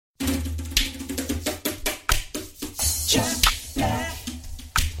Just Black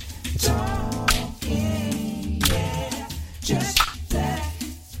Talking, yeah. Just Black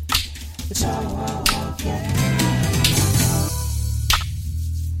Talking.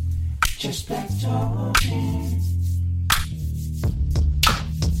 Just Black Talking.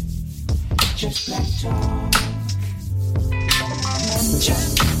 Just Black Talk.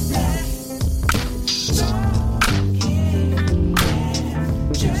 Just Black Talking,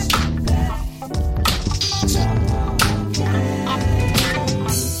 yeah. Just Black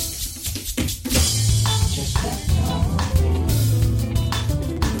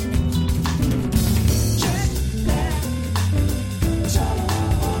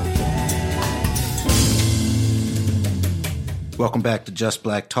Welcome back to Just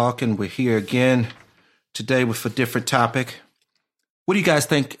Black Talking. We're here again today with a different topic. What do you guys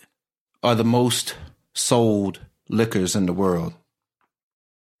think are the most sold liquors in the world?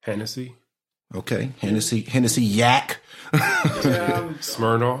 Hennessy. Okay, Hennessy Yak.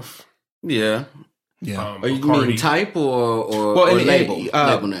 Smirnoff. Yeah. Yeah. Are you Bacardi. mean type or and- label? and,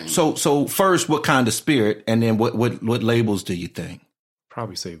 Label name. So first, what kind of spirit, and then what labels do you think?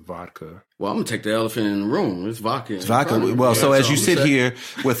 Probably say vodka. Well, I'm gonna take the elephant in the room. It's vodka. It's vodka. Well, so as you sit here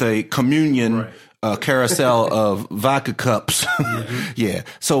with a communion carousel of vodka cups, yeah.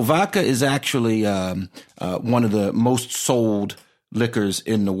 So vodka is actually one of the most sold liquors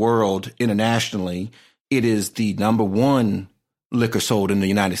in the world internationally. It is the number one liquor sold in the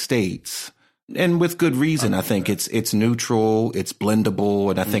United States. And with good reason. I think it's neutral, it's blendable,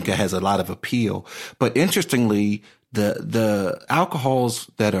 and I think it has a lot of appeal. But interestingly, the alcohols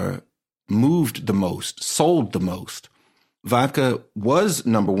that are moved the most, sold the most, vodka was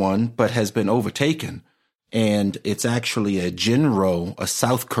number one, but has been overtaken. And it's actually a Jinro, a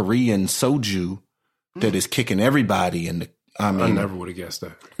South Korean soju that is kicking everybody in the I never would have guessed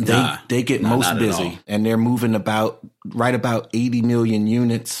that. They get most busy, and they're moving about 80 million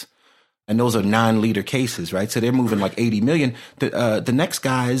units. And those are 9-liter cases, right? So they're moving like 80 million. The next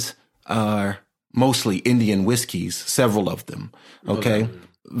guys are mostly Indian whiskeys, several of them. Okay.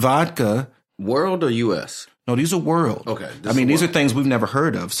 Vodka. World or U.S.? No, these are world. Okay. These are things we've never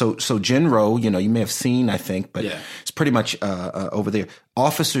heard of. So Jinro, you may have seen, I think, but it's pretty much over there.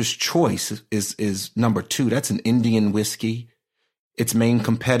 Officer's Choice is number 2. That's an Indian whiskey. Its main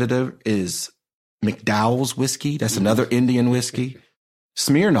competitor is McDowell's whiskey. That's another Indian whiskey.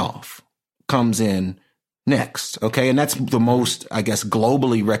 Smirnoff comes in next, okay? And that's the most, I guess,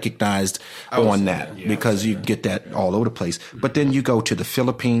 globally recognized on that because you get that all over the place. But then you go to the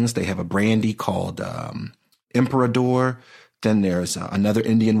Philippines. They have a brandy called Emperador. Then there's another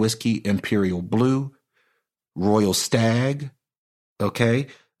Indian whiskey, Imperial Blue, Royal Stag, okay?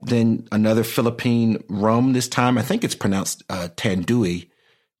 Then another Philippine rum this time. I think it's pronounced Tanduay.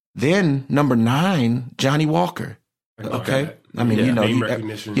 Then number 9, Johnny Walker, okay? I mean, name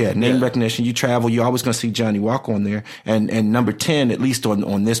recognition. Name recognition. You travel, you're always going to see Johnny Walker on there. And number 10, at least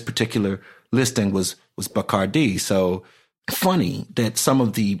on this particular listing, was Bacardi. So funny that some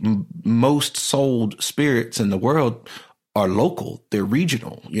of the most sold spirits in the world are local. They're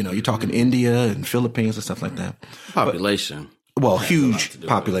regional. You're talking India and Philippines and stuff like that. Population. Well, huge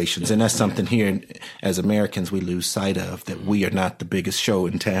populations. And that's something here as Americans we lose sight of, that we are not the biggest show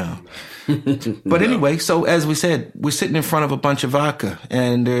in town. But anyway, so as we said, we're sitting in front of a bunch of vodka.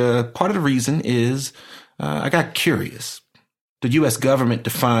 And part of the reason is I got curious. The U.S. government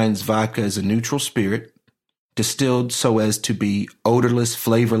defines vodka as a neutral spirit, distilled so as to be odorless,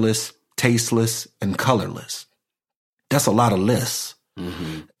 flavorless, tasteless, and colorless. That's a lot of lists.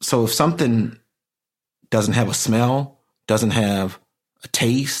 Mm-hmm. So if something doesn't have a smell, doesn't have a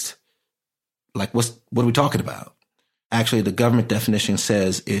taste, like what are we talking about? Actually, the government definition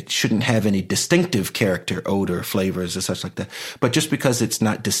says it shouldn't have any distinctive character, odor, flavors, or such like that. But just because it's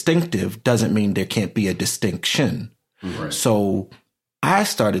not distinctive doesn't mean there can't be a distinction. Right. So I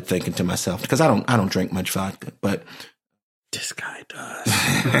started thinking to myself, because I don't drink much vodka, but this guy does.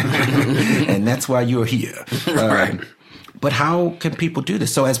 And that's why you're here. Right. But how can people do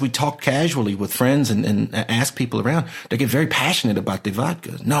this? So as we talk casually with friends and ask people around, they get very passionate about their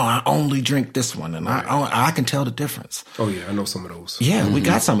vodka. No, I only drink this one, and I can tell the difference. Oh, yeah, I know some of those. Yeah, we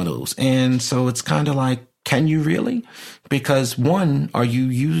got some of those. And so it's kind of like, can you really? Because one, are you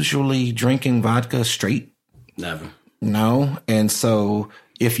usually drinking vodka straight? Never. No. And so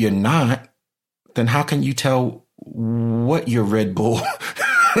if you're not, then how can you tell what your Red Bull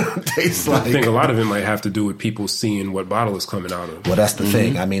tastes like? I think a lot of it might have to do with people seeing what bottle is coming out of. Well, that's the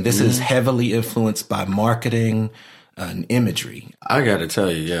thing. I mean, this is heavily influenced by marketing and imagery. I got to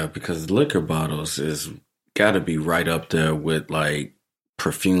tell you, because liquor bottles is got to be right up there with like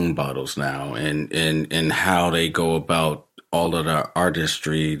perfume bottles now, and how they go about all of the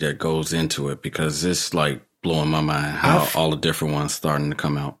artistry that goes into it, because it's like blowing my mind how all the different ones starting to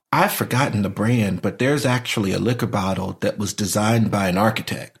come out. I've forgotten the brand, but there's actually a liquor bottle that was designed by an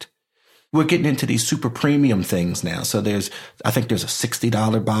architect. We're getting into these super premium things now. So I think there's a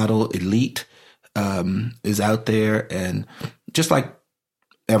 $60 bottle. Elite is out there. And just like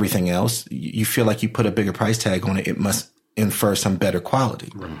everything else, you feel like you put a bigger price tag on it, it must infer some better quality.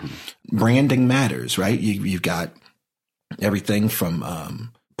 Mm-hmm. Branding matters, right? You've got everything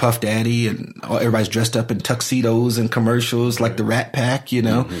from Puff Daddy, and everybody's dressed up in tuxedos and commercials like the Rat Pack, you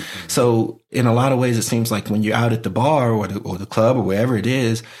know? Mm-hmm. So in a lot of ways, it seems like when you're out at the bar or the club or wherever it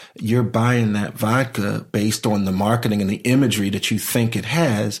is, you're buying that vodka based on the marketing and the imagery that you think it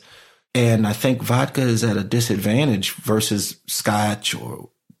has. And I think vodka is at a disadvantage versus scotch or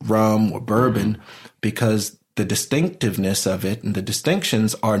rum or bourbon because the distinctiveness of it and the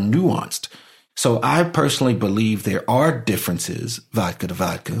distinctions are nuanced. So I personally believe there are differences, vodka to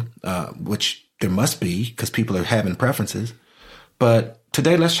vodka, which there must be because people are having preferences. But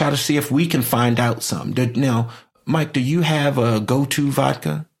today, let's try to see if we can find out some. Now, Mike, do you have a go-to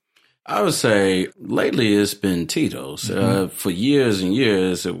vodka? I would say lately it's been Tito's. Mm-hmm. For years and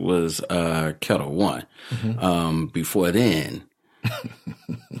years, it was Kettle One. Mm-hmm. Before then...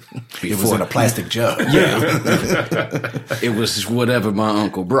 It was in a plastic jug. Yeah. It was whatever my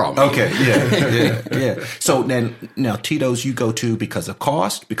uncle brought me. Okay. Yeah. So then, now Tito's you go to because of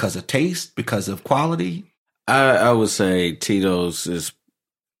cost, because of taste, because of quality? I would say Tito's is,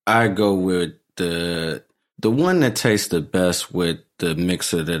 I go with the one that tastes the best with the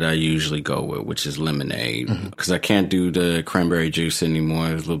mixer that I usually go with, which is lemonade. Because I can't do the cranberry juice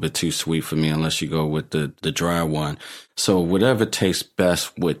anymore. It's a little bit too sweet for me unless you go with the dry one. So whatever tastes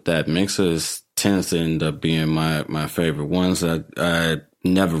best with that mixer tends to end up being my favorite ones. I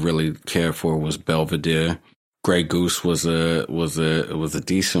never really cared for was Belvedere. Grey Goose was a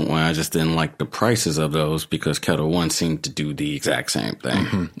decent one. I just didn't like the prices of those because Kettle One seemed to do the exact same thing.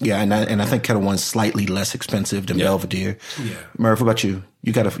 Mm-hmm. Yeah, and I think Kettle One's slightly less expensive than Belvedere. Yeah. Murph, what about you?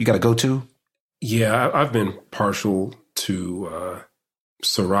 You got a go-to? Yeah, I've been partial to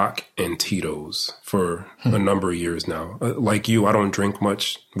Ciroc and Tito's for a number of years now. Like you, I don't drink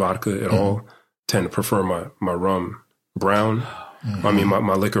much vodka at all. Tend to prefer my rum brown. Mm-hmm. I mean,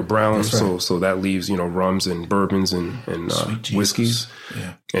 my liquor brown. Right. So that leaves, rums and bourbons and whiskeys.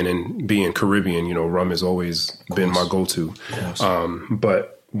 Yeah. And then being Caribbean, rum has always been my go-to.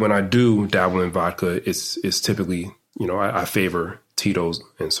 But when I do dabble in vodka, it's typically, I favor Tito's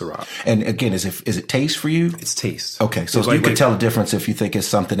and Ciroc. And again, is it taste for you? It's taste. Okay. So you can tell the difference if you think it's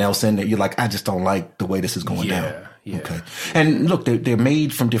something else in there. You're like, I just don't like the way this is going down. Yeah. Okay. And look, they're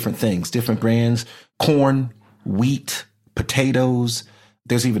made from different things, different brands, corn, wheat, potatoes.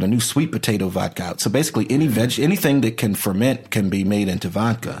 There's even a new sweet potato vodka out. So basically anything that can ferment can be made into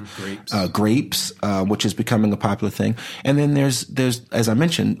vodka. Grapes, which is becoming a popular thing. And then there's, as I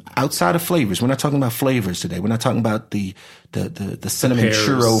mentioned, outside of flavors, we're not talking about flavors today. We're not talking about the cinnamon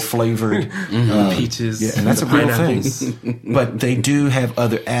churro flavored, peaches. Yeah, and that's a real thing. But they do have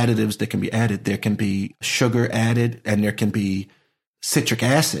other additives that can be added. There can be sugar added and there can be citric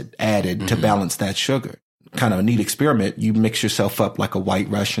acid added to balance that sugar. Kind of a neat experiment. You mix yourself up like a White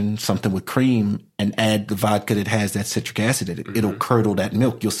Russian, something with cream, and add the vodka that has that citric acid in it. It'll curdle that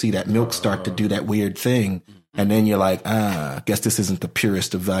milk. You'll see that milk start to do that weird thing. And then you're like, I guess this isn't the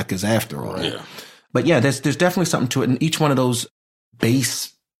purest of vodkas after all. Yeah. But yeah, there's definitely something to it. And each one of those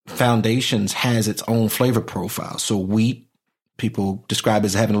base foundations has its own flavor profile. So wheat, people describe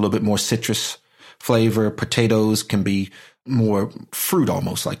as having a little bit more citrus flavor. Potatoes can be more fruit,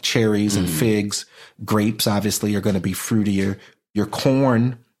 almost like cherries and figs. Grapes obviously are going to be fruitier. Your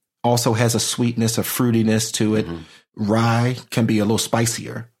corn also has a sweetness, a fruitiness to it. Rye can be a little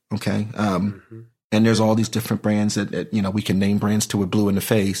spicier. Okay. And there's all these different brands that we can name brands till we're blue in the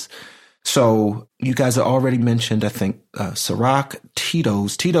face. So you guys have already mentioned, I think, Ciroc,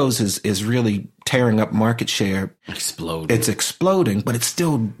 Tito's. Tito's is really tearing up market share. Exploding. It's exploding, but it's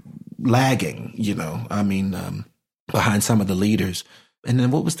still lagging, I mean, behind some of the leaders. And then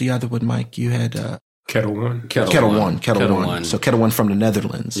what was the other one, Mike? You had Kettle One. Kettle One. So Kettle One from the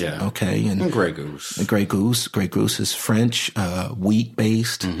Netherlands. Yeah. Okay. And Grey Goose. And Grey Goose. Grey Goose is French, wheat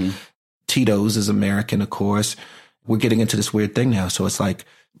based. Tito's is American, of course. We're getting into this weird thing now. So it's like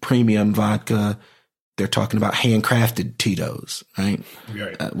premium vodka. They're talking about handcrafted Tito's, right?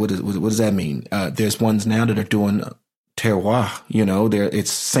 Right. What does that mean? There's ones now that are doing terroir.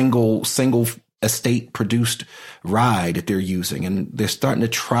 It's single estate produced rye that they're using, and they're starting to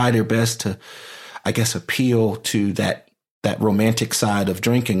try their best to, I guess, appeal to that that romantic side of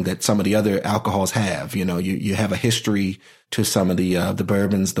drinking that some of the other alcohols have. You know, you have a history to some of the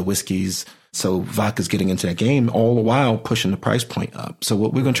bourbons, the whiskeys. So vodka's getting into that game, all the while pushing the price point up. So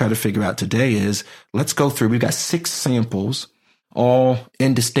what we're going to try to figure out today is, let's go through. We've got 6 samples, all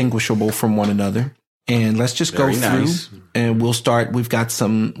indistinguishable from one another. And let's just Very go through nice. and we'll start. We've got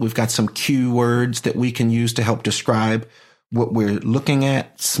some cue words that we can use to help describe what we're looking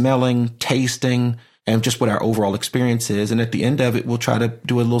at, smelling, tasting, and just what our overall experience is. And at the end of it, we'll try to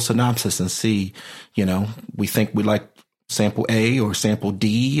do a little synopsis and see, you know, we think we like sample A or sample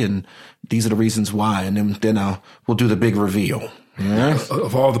D, and these are the reasons why. And then we'll do the big reveal. Yeah.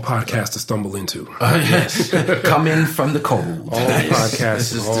 Of all the podcasts to stumble into. Yes. Come in from the cold. All the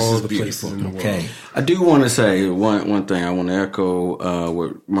podcasts, This all is the beautiful. places in the world. Okay. I do want to say one thing. I want to echo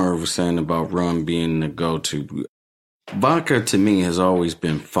what Merv was saying about rum being the go-to. Vodka to me has always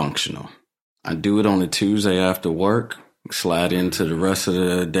been functional. I do it on a Tuesday after work, slide into the rest of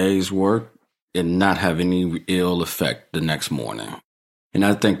the day's work, and not have any ill effect the next morning. And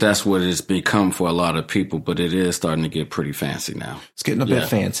I think that's what it's become for a lot of people, but it is starting to get pretty fancy now. It's getting a bit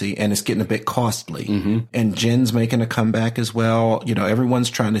fancy, and it's getting a bit costly. And gin's making a comeback as well. You know, everyone's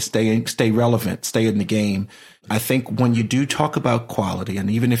trying to stay relevant, stay in the game. I think when you do talk about quality, and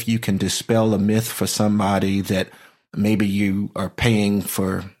even if you can dispel a myth for somebody that maybe you are paying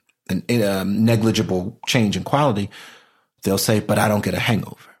for a negligible change in quality, they'll say, but I don't get a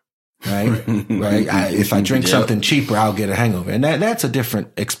hangover. Right. Right. If I drink something cheaper, I'll get a hangover. And that's a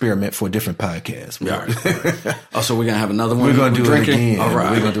different experiment for a different podcast. Yeah. Oh, so we're going to have another one? We're going to do it again. All right.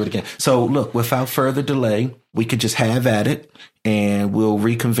 We're going to do it again. So look, without further delay, we could just have at it and we'll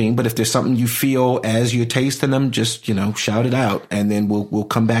reconvene. But if there's something you feel as you're tasting them, just, you know, shout it out. And then we'll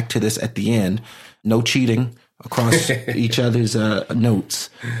come back to this at the end. No cheating across each other's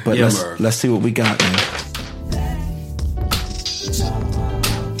notes. But let's see what we got now.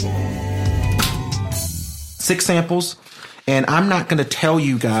 6 samples, and I'm not going to tell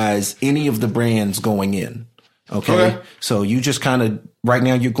you guys any of the brands going in. Okay. So you just kind of, right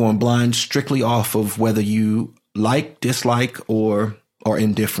now you're going blind strictly off of whether you like, dislike, or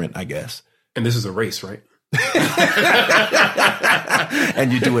indifferent, I guess. And this is a race, right?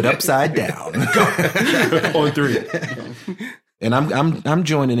 And you do it upside down. On 3. And I'm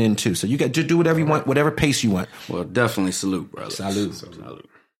joining in too. So you got to do whatever you want, whatever pace you want. Well, definitely salute, brother. Salute.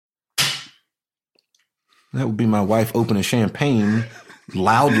 That would be my wife opening champagne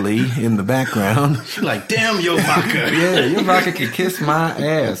loudly in the background. She's like, damn your vodka. Yeah, your vodka can kiss my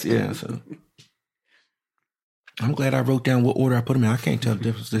ass. Yeah, so I'm glad I wrote down what order I put them in. I can't tell the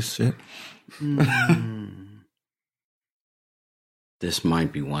difference. This shit. This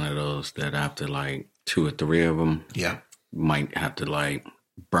might be one of those that after like 2 or 3 of them, Yeah, might have to like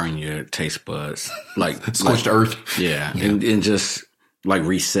burn your taste buds, like scorched earth. Yeah, and just like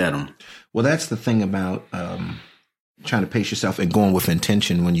reset them. Well, that's the thing about trying to pace yourself and going with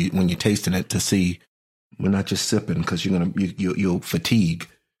intention when you're tasting it, to see we're not just sipping because you'll fatigue.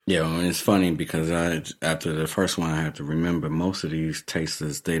 Yeah, well, it's funny because after the first one, I have to remember most of these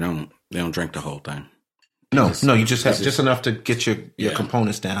tasters they don't drink the whole thing. No, you just have just enough to get your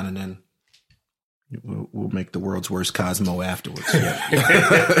components down, and then we'll make the world's worst Cosmo afterwards.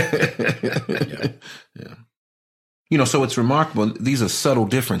 Yeah. You know, so it's remarkable. These are subtle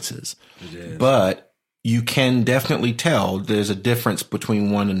differences, but you can definitely tell there's a difference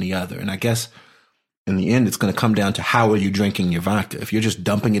between one and the other. And I guess in the end, it's going to come down to how are you drinking your vodka. If you're just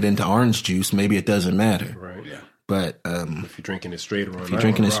dumping it into orange juice, maybe it doesn't matter. Right. Yeah. But if you're drinking it straight or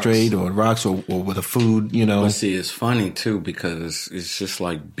or rocks or with a food, you know. But see, it's funny too because it's just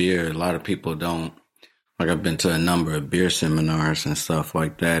like beer. A lot of people don't. Like I've been to a number of beer seminars and stuff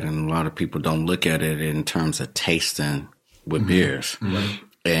like that, and a lot of people don't look at it in terms of tasting with beers. Mm-hmm.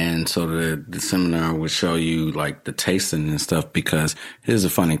 And so the seminar would show you like the tasting and stuff, because here's the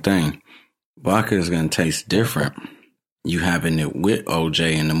funny thing. Vodka is going to taste different. You having it with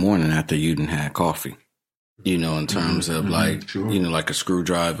OJ in the morning after you done had coffee. You know, in terms of like, you know, like a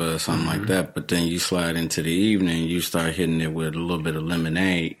screwdriver or something like that. But then you slide into the evening, you start hitting it with a little bit of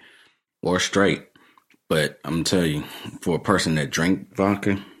lemonade or straight. But I'm telling you, for a person that drink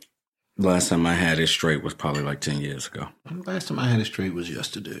vodka, last time I had it straight was probably like 10 years ago. Last time I had it straight was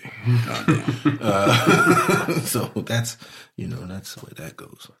yesterday. So that's, you know, that's the way that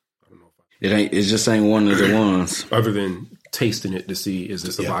goes. It just ain't one of the ones. Other than tasting it to see, is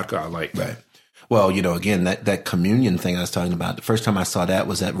this a vodka I like? Right. Well, you know, again, that communion thing I was talking about, the first time I saw that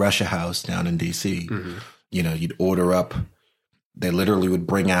was at Russia House down in D.C. Mm-hmm. You know, you'd order up, they literally would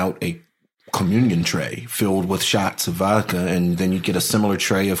bring out a communion tray filled with shots of vodka, and then you get a similar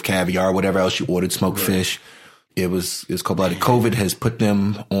tray of caviar, whatever else you ordered, smoked fish. It's cold-blooded. COVID has put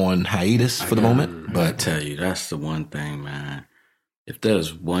them on hiatus for the moment. I But tell you, that's the one thing, man. If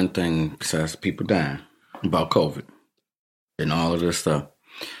there's one thing besides people dying about COVID and all of this stuff,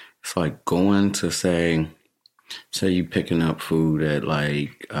 it's like going to say you picking up food at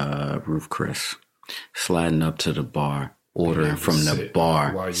like Ruth Chris, sliding up to the bar, ordering from the Sit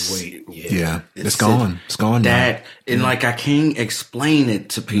bar. while you wait. yeah, it's gone. It's gone now. That and like I can't explain it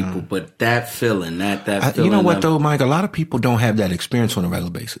to people, but that feeling, that feeling. You know what of- though, Mike? A lot of people don't have that experience on a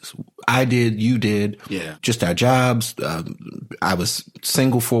regular basis. I did, you did. Yeah. Just our jobs. I was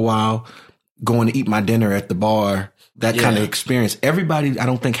single for a while, going to eat my dinner at the bar. That kind of Yeah. experience. Everybody, I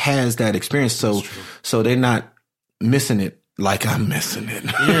don't think, has that experience. So they're not missing it like I'm missing it.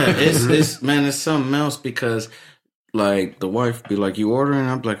 Yeah, it's man, it's something else because like the wife be like, "You ordering?"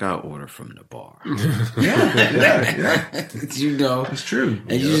 I'm like, "I'll order from the bar." yeah. You know, It's true.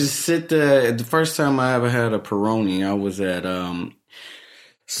 and you just sit there. The first time I ever had a Peroni, I was at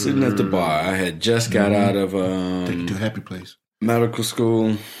sitting at the bar. I had just got out of Take you to a happy place. medical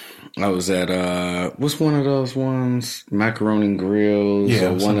school. I was at what's one of those ones? Macaroni Grills, Yeah,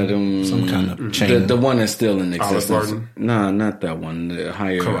 or one of them. some kind of chain. The one that's still in Olive existence. Garden? No, not that one. The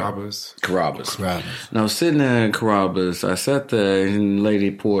higher Carrabba's. Carrabba's. Right. And I was sitting there in Carrabba's. I sat there and the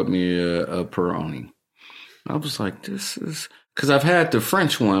lady poured me a Peroni. I was like, this is... Because I've had the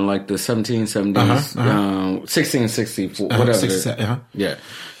French one, like the 1770s, 1664, whatever. 67, uh-huh. Yeah.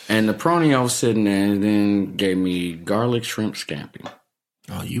 And the Peroni, I was sitting there and then gave me garlic shrimp scampi.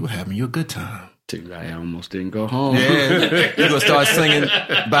 Oh, you were having you a good time. Dude, I almost didn't go home. Yeah, you gonna start singing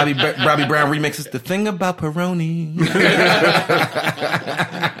Bobby Brown remixes. The thing about Peroni.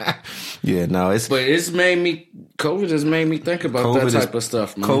 Yeah, no, it's But it's made me... COVID has made me think about that type of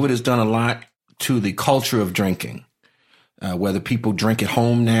stuff, man. COVID has done a lot to the culture of drinking. Whether people drink at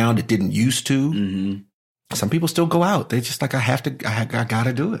home now that didn't used to. Mm-hmm. Some people still go out. They just like, I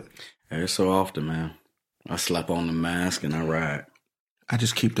gotta do it. Every so often, man. I slap on the mask and I ride. I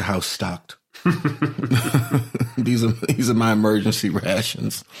just keep the house stocked. These are my emergency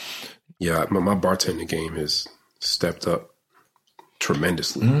rations. Yeah, my bartending game has stepped up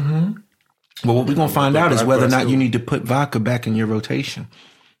tremendously. Mm-hmm. Well, what we're gonna find out is but whether or I not still- you need to put vodka back in your rotation.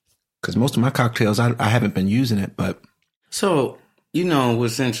 Because most of my cocktails, I haven't been using it, but So, you know,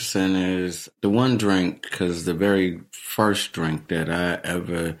 what's interesting is the one drink, because the very first drink that I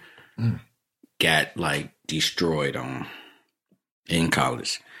ever got like destroyed on in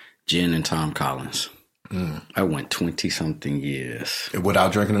college, gin and Tom Collins. I went 20-something years.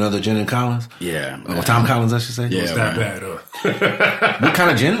 without drinking another gin and Collins, Yeah. or Tom Collins, I should say. Yeah. It's that bad, huh? What kind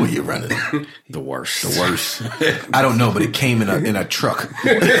of gin were you running? The worst. The worst. I don't know, but it came in a truck.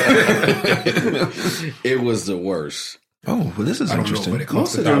 It was the worst. Oh, well, this is I don't know, interesting. but it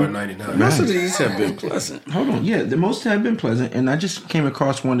costs Most of them- $1.99. Most of these have been pleasant. Hold on, yeah, the most have been pleasant, and I just came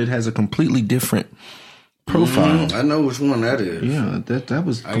across one that has a completely different profile. I know which one that is. Yeah, that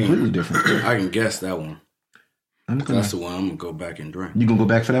was completely different. I can guess that one. I'm gonna, That's the one I'm going to go back and drink. you gonna go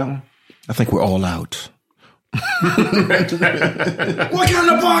back for that one? I think we're all out. What kind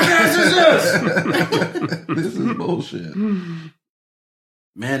of podcast is this? This is bullshit.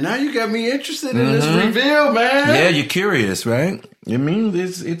 Man, now you got me interested in this reveal, man. Yeah, you're curious, right? I mean,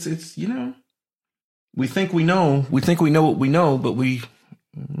 it's you know, we think we know what we know, but we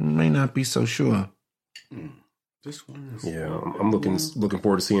may not be so sure. This one is... Yeah, I'm looking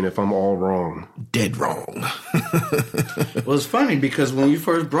forward to seeing if I'm all wrong. Dead wrong. Well, it's funny because when you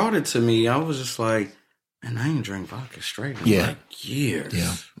first brought it to me, I was just like, man, I ain't drank vodka straight in Yeah. like years.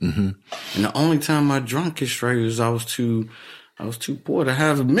 Yeah. Mm-hmm. And the only time I drank it straight was I was too poor to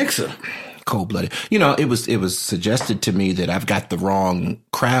have a mixer. Cold-blooded. You know, it was suggested to me that I've got the wrong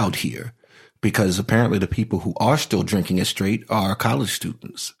crowd here because apparently the people who are still drinking it straight are college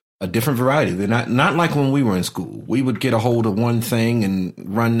students. A different variety. They're not like when we were in school. We would get a hold of one thing and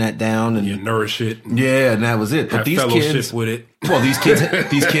run that down and You nourish it. yeah, and that was it. But Have these fellowship kids, with it. well, these kids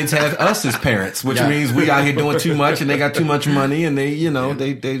have us as parents, which means we out here doing too much and they got too much money and they, you know,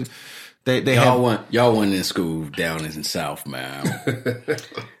 they have Y'all went in school down in the South, man.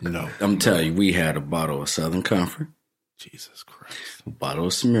 no. I'm telling you, we had a bottle of Southern Comfort, Jesus Christ. a bottle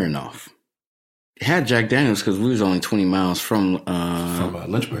of Smirnoff. It had Jack Daniels because we was only 20 miles from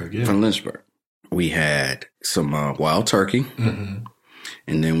Lynchburg, yeah. from Lynchburg. We had some Wild Turkey, Mm-hmm.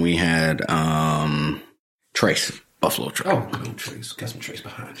 and then we had Trace, Buffalo Trace. Oh, good Trace. Got some Trace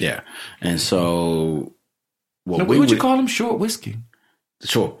behind you. Yeah, and so What would you call them? Short whiskey.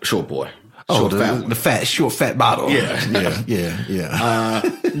 short boy? Oh, Short fat one. the short fat bottle. Yeah. yeah.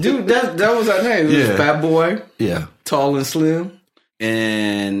 Dude, that was our name. It was Yeah. Fat Boy, Yeah. tall and slim.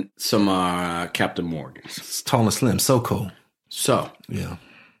 and some Captain Morgan's. It's tall and slim. So cool. So Yeah.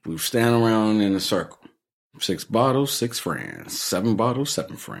 we were standing around in a circle. 6 bottles, 6 friends. 7 bottles,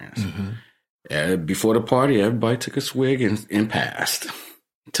 7 friends. Before the party, everybody took a swig and passed.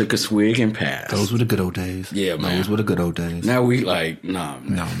 Took a swig and passed. Those were the good old days. Yeah, man. Those were the good old days. Now we like, nah,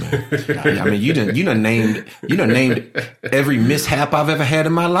 man. No, man. Nah, I mean, you done named every mishap I've ever had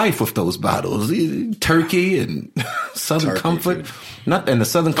in my life with those bottles. Turkey and Southern Turkey, Comfort. too. Not and the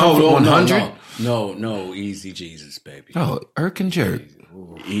Southern Comfort 100. No, Easy Jesus, baby. Oh, Irk and Jerk.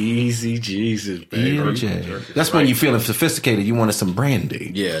 Easy Jesus, baby. EJ. That's when you're feeling sophisticated. You wanted some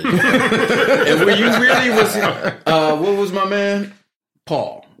brandy. Yeah. And when you really was, what was my man?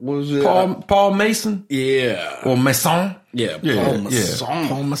 Paul. What was it? Paul Mason Yeah. or Mason. Yeah, Yeah, Paul yeah. Masson.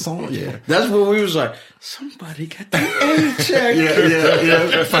 Paul Mason. Yeah. That's what we was like, somebody got the A check.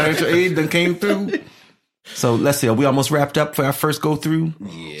 Yeah. Financial aid that came through. So let's see. Are we almost wrapped up for our first go through?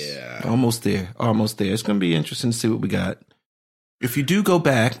 Yeah. Almost there. It's going to be interesting to see what we got. If you do go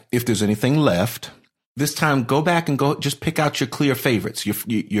back, if there's anything left, this time go back and just pick out your clear favorites,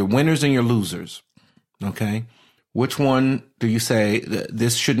 your winners and your losers. Okay. Which one do you say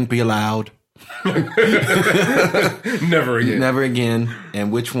this shouldn't be allowed? Never again. Never again.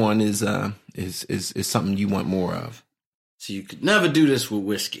 And which one is something you want more of? So you could never do this with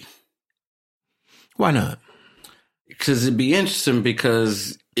whiskey. Why not? Because it'd be interesting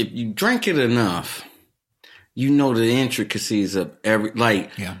because if you drink it enough, you know the intricacies of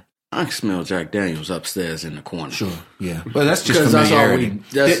Yeah. I can smell Jack Daniels upstairs in the corner. Sure. Yeah. But that's just Because that's all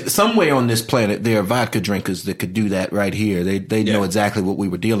familiarity. Somewhere on this planet, there are vodka drinkers that could do that right here. They know exactly what we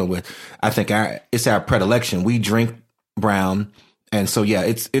were dealing with. I think it's our predilection. We drink brown. And so, yeah,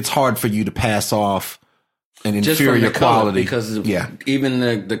 it's hard for you to pass off an inferior the color, quality. because even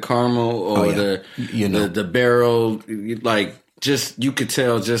the caramel or the barrel, you could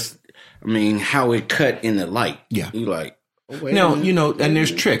tell how it cut in the light. Yeah. You like, No, and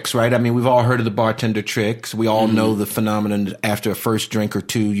there's tricks, right? I mean, we've all heard of the bartender tricks. We all know the phenomenon after a first drink or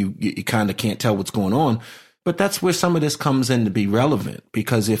two, you kind of can't tell what's going on. But that's where some of this comes in to be relevant,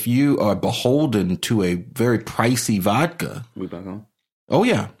 because if you are beholden to a very pricey vodka. We back on? Oh,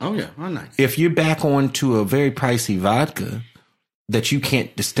 yeah. Oh, yeah. Oh, nice. If you're back on to a very pricey vodka that you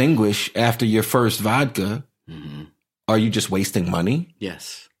can't distinguish after your first vodka, are you just wasting money?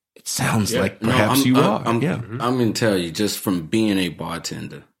 Yes. It sounds like perhaps you are. I'm going to tell you, just from being a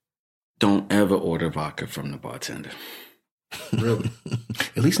bartender, don't ever order vodka from the bartender. Really?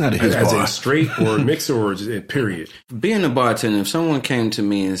 At least not at his As bar. a straight or mixer or just period? Being a bartender, if someone came to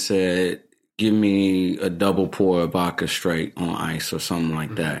me and said, give me a double pour of vodka straight on ice or something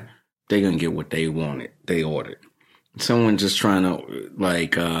like that, they're going to get what they wanted. They ordered. Someone just trying to,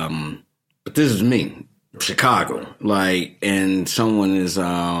 but this is me. Chicago, and someone is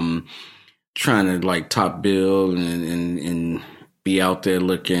trying to top bill and be out there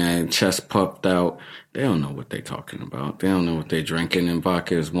looking chest puffed out. They don't know what they're talking about. They don't know what they're drinking. And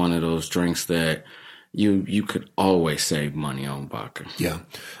vodka is one of those drinks that you could always save money on vodka. Yeah.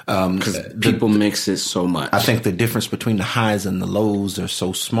 Because people mix it so much. I think the difference between the highs and the lows are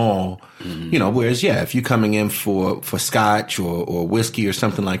so small, whereas, if you're coming in for scotch or whiskey or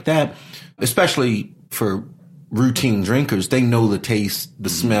something like that, especially for routine drinkers, they know the taste, the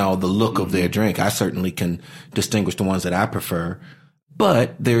smell, the look of their drink. I certainly can distinguish the ones that I prefer,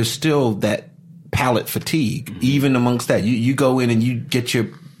 but there's still that palate fatigue, even amongst that. You go in and you get your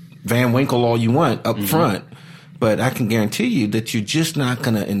Van Winkle all you want up front, but I can guarantee you that you're just not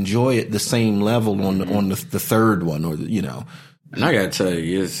going to enjoy it the same level on the third one, or And I got to tell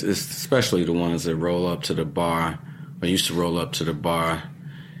you, it's especially the ones that roll up to the bar. I used to roll up to the bar,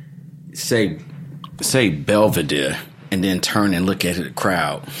 say Belvedere, and then turn and look at the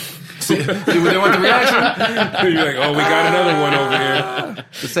crowd. See, they want the reaction? You're like, oh, we got another one over here.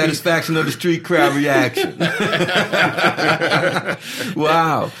 The satisfaction of the street crowd reaction.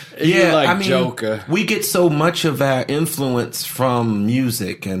 Wow. Yeah, Joker. We get so much of our influence from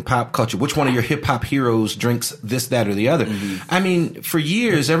music and pop culture. Which one of your hip hop heroes drinks this, that, or the other? I mean, for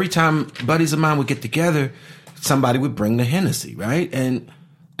years, every time buddies of mine would get together, somebody would bring the Hennessy, right? And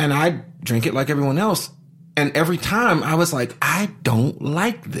I'd drink it like everyone else. And every time I was like, I don't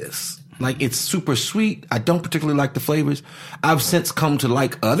like this. Like, it's super sweet. I don't particularly like the flavors. I've since come to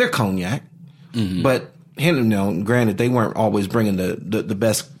like other cognac, but granted, they weren't always bringing the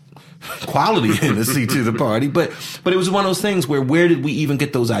best quality Hennessy to the party. But it was one of those things where did we even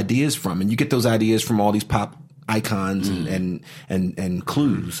get those ideas from? And you get those ideas from all these pop icons and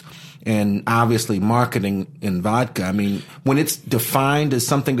clues. And obviously marketing in vodka, I mean, when it's defined as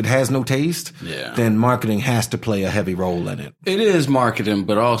something that has no taste, then marketing has to play a heavy role in it. It is marketing,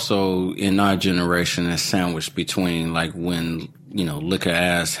 but also in our generation, it's sandwiched between like when, you know, Liquor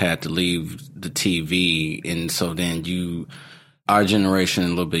Ass had to leave the TV. And so then our generation, a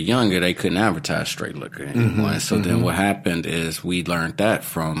little bit younger, they couldn't advertise straight liquor anymore. So then what happened is we learned that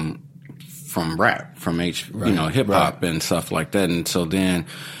from rap, from hip hop and stuff like that. And so then,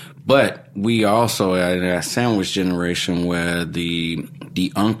 but we also are in that sandwich generation where the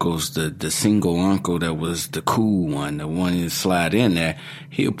uncles, the single uncle that was the cool one, the one you slide in there,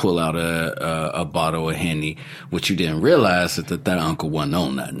 he'll pull out a bottle of Henny, which you didn't realize that uncle wasn't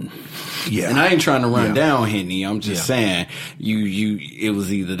on nothing. Yeah. And I ain't trying to run down Henny. I'm just saying it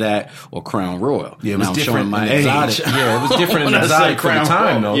was either that or Crown Royal. Yeah, it was now different. My exotic. Yeah, it was different in exotic for the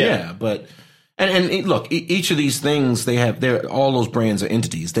time, though. Yeah. But look, each of these things all those brands are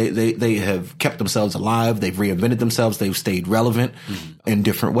entities. They have kept themselves alive. They've reinvented themselves. They've stayed relevant in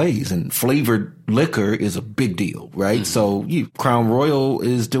different ways. And flavored liquor is a big deal, right? So Crown Royal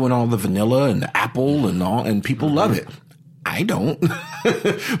is doing all the vanilla and the apple and all, and people love it. I don't,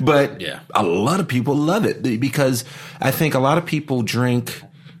 but a lot of people love it because I think a lot of people drink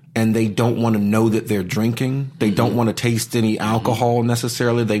and they don't want to know that they're drinking. They don't want to taste any alcohol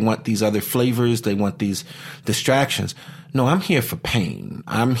necessarily. They want these other flavors. They want these distractions. No, I'm here for pain.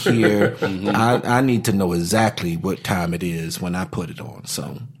 I'm here. I need to know exactly what time it is when I put it on.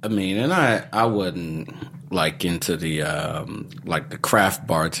 So, I mean, and I wasn't like into the like the craft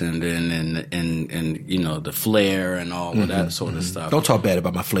bartending and you know the flair and all of that sort of stuff. Don't talk bad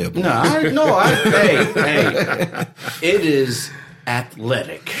about my flair. Boy. Hey, it is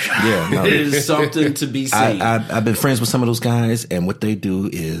athletic. Yeah, no. It is something to be seen. I've been friends with some of those guys, and what they do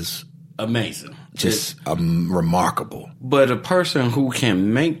is amazing, just remarkable. But a person who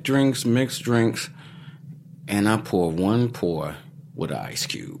can make drinks, mix drinks, and I pour one pour with an ice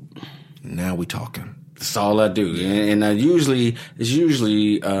cube. Now we talking. That's all I do, and it's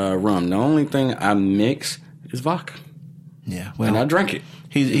usually rum. The only thing I mix is vodka. Yeah, well, and I drink it.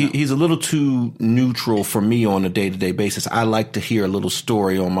 He's a little too neutral for me on a day-to-day basis. I like to hear a little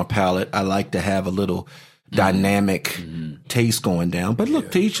story on my palate. I like to have a little dynamic taste going down. But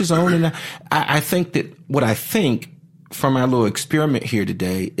look, to each his own. And I think that what I think from our little experiment here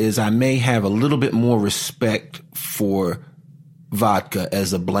today is I may have a little bit more respect for vodka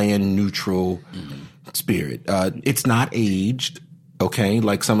as a bland, neutral spirit. It's not aged. Okay,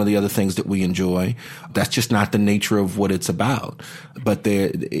 like some of the other things that we enjoy. That's just not the nature of what it's about. But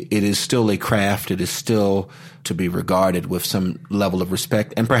it is still a craft. It is still to be regarded with some level of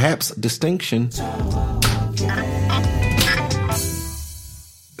respect and perhaps distinction.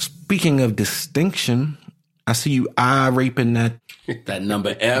 Speaking of distinction, I see you eye-raping that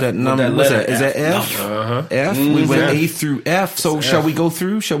number F. That number, what's that? Is that F? F? We went A through F. So shall we go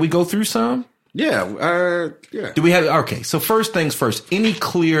through? Shall we go through some? Yeah. Do we have, okay, so first things first, any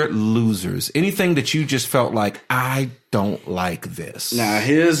clear losers? Anything that you just felt like, I don't like this? Now,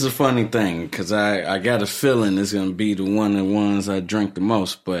 here's the funny thing, because I got a feeling it's going to be the ones I drink the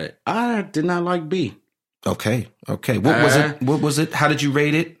most, but I did not like B. Okay. What was it? How did you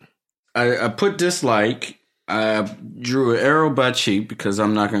rate it? I put dislike. I drew an arrow by cheap because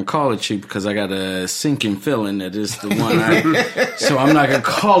I'm not going to call it cheap because I got a sinking feeling that it's the one so I'm not going to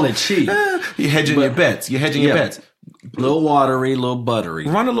call it cheap. You're hedging your bets. Your bets. A little watery, a little buttery.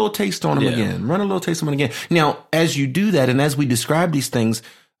 Run a little taste on them again. Now, as you do that and as we describe these things,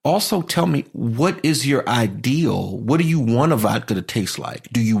 also tell me, what is your ideal? What do you want a vodka to taste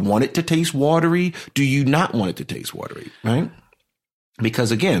like? Do you want it to taste watery? Do you not want it to taste watery? Right?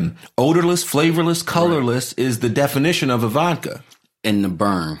 Because again, odorless, flavorless, colorless is the definition of a vodka. And the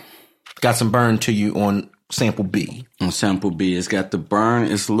burn. Got some burn to you on sample B. On sample B, it's got the burn.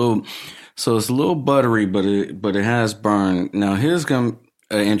 It's a little buttery, but it has burn. Now here's an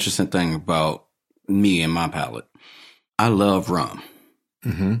interesting thing about me and my palate. I love rum.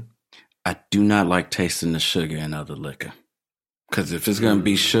 Mm-hmm. I do not like tasting the sugar in other liquor. Because if it's going to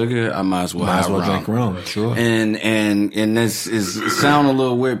be sugar, I might as well drink rum. Sure. And this is sound a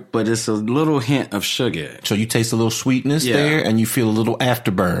little weird, but it's a little hint of sugar. So you taste a little sweetness there, and you feel a little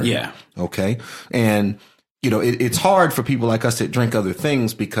afterburn. Yeah. Okay. And it's hard for people like us that drink other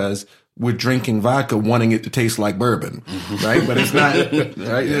things because we're drinking vodka wanting it to taste like bourbon, right? But it's not.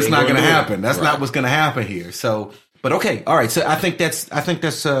 Right? It's not going to happen. That's not what's going to happen here. So. But okay, all right. So I think that's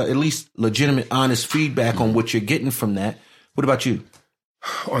at least legitimate, honest feedback on what you're getting from that. What about you?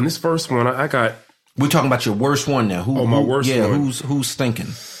 On this first one, I got. We're talking about your worst one now. My worst one. Who's thinking?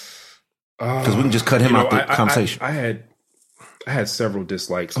 Because we can just cut him out the conversation. I had several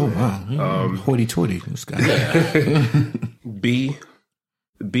dislikes. Oh, man. wow. Hoity-toity, this guy. B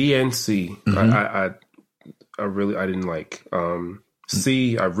and C. I didn't like.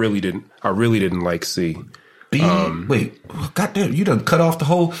 C, I really didn't like C. B, wait, goddamn, you done cut off the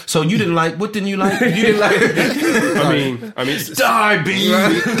whole. So you didn't like, what didn't you like? You didn't like. I mean, die, B,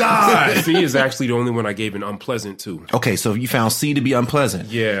 die. C is actually the only one I gave an unpleasant to. Okay, so you found C to be unpleasant.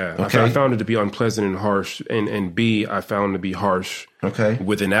 Yeah, okay. I found it to be unpleasant and harsh, and B I found to be harsh. Okay,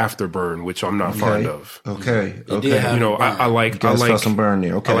 with an afterburn, which I'm not fond of. Okay. You know, I like some burn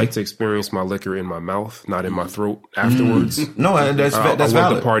there. Okay, I like to experience my liquor in my mouth, not in my throat afterwards. No, that's I valid.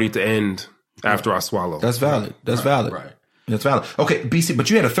 want the party to end after I swallow. That's valid. That's valid. Right. That's valid. Okay, BC, but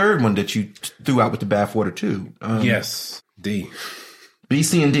you had a third one that you threw out with the bathwater too. Yes, D. B,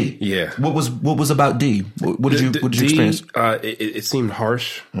 C, and D. Yeah. What was about D? What did you experience? It seemed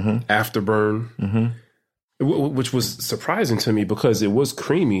harsh, afterburn, which was surprising to me because it was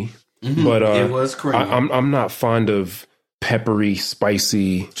creamy. But it was creamy. I'm not fond of peppery,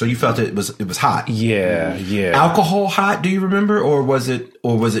 spicy. So you felt it was hot. Yeah. Alcohol hot? Do you remember, or was it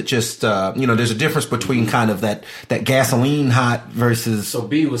just there's a difference between kind of that gasoline hot versus so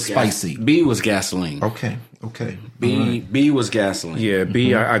B was spicy. B was gasoline. Okay. B was gasoline. Yeah,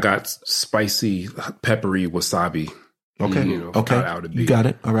 B. I got spicy, peppery wasabi. Okay. Okay. Out of B. You got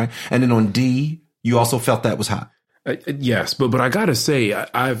it. All right. And then on D, you also felt that was hot. Yes, but I gotta say,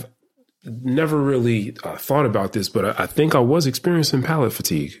 I've never really thought about this, but I think I was experiencing palate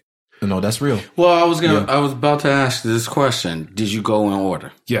fatigue. No, that's real. Well, I was about to ask this question. Did you go in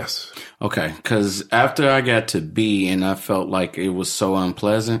order? Yes. Okay, because after I got to B and I felt like it was so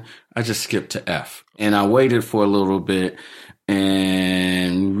unpleasant, I just skipped to F. And I waited for a little bit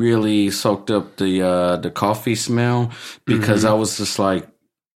and really soaked up the coffee smell because I was just like,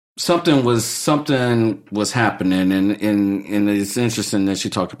 something was happening, and it's interesting that you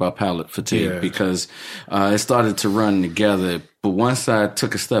talked about palate fatigue because it started to run together. But once I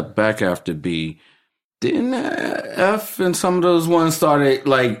took a step back after B, then F and some of those ones started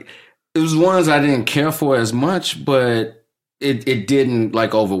like it was ones I didn't care for as much, but it didn't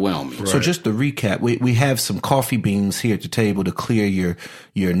like overwhelm me. Right. So just to recap, we have some coffee beans here at the table to clear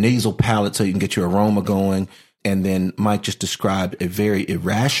your nasal palate so you can get your aroma going. And then Mike just described a very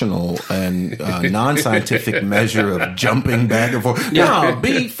irrational and non-scientific measure of jumping back and forth. No,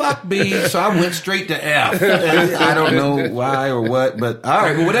 B, fuck B. So I went straight to F. And I don't know why or what, but all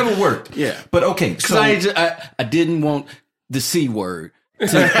right, well, whatever worked. Yeah. But okay. So I didn't want the C word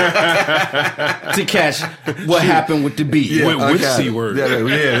to catch what happened with the B. Yeah, which C word? Yeah,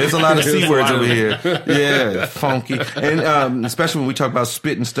 there's a lot of C words over here. Yeah, funky. And especially when we talk about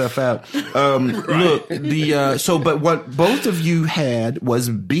spitting stuff out. Look, but what both of you had was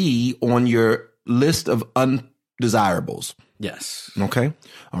B on your list of undesirables. Yes. Okay.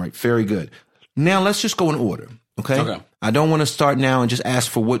 All right. Very good. Now let's just go in order. Okay. I don't want to start now and just ask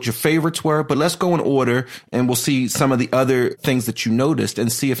for what your favorites were, but let's go in order and we'll see some of the other things that you noticed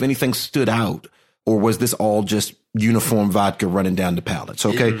and see if anything stood out, or was this all just uniform vodka running down the palates?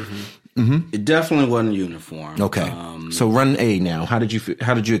 Okay. It definitely wasn't uniform. Okay. So run A now. How did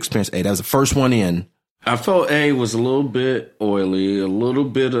you experience A? That was the first one in. I felt A was a little bit oily, a little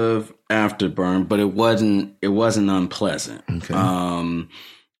bit of afterburn, but it wasn't unpleasant. Okay.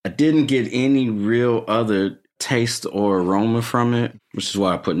 I didn't get any real other taste or aroma from it, which is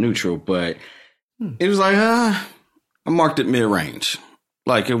why I put neutral, but it was like, I marked it mid-range.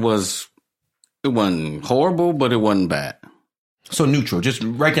 Like it wasn't horrible, but it wasn't bad. So neutral, just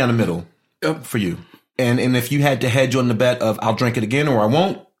right down the middle for you. And if you had to hedge on the bet of I'll drink it again or I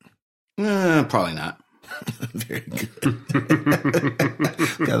won't? Probably not. Very good.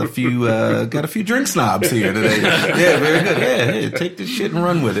 got a few drink snobs here today. Yeah, very good. Yeah, take this shit and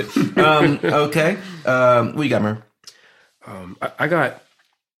run with it. Okay. What you got, Mer? I got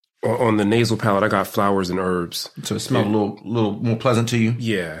on the nasal palate. I got flowers and herbs. So it smelled a little more pleasant to you.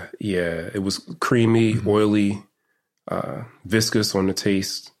 Yeah. It was creamy, oily, viscous on the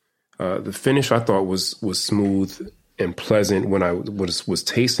taste. The finish I thought was smooth and pleasant when I was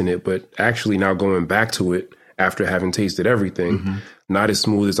tasting it, but actually now going back to it after having tasted everything, not as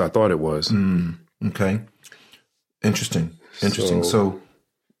smooth as I thought it was. Okay. Interesting. So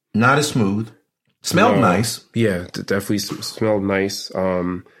not as smooth. Smelled nice. Yeah, definitely smelled nice.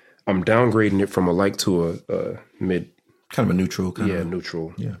 I'm downgrading it from a like to a mid. Kind of a neutral.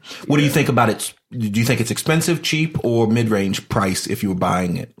 Neutral. Yeah. What do you think about it? Do you think it's expensive, cheap, or mid-range price if you were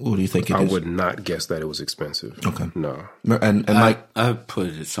buying it? What do you think it is? I would not guess that it was expensive. Okay. No. And Mike? I put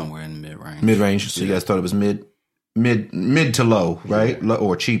it somewhere in the mid-range. Mid-range, so you guys thought it was mid? mid to low, right?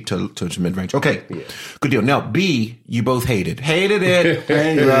 Or cheap to mid range. Okay, good deal. Now B, you both hated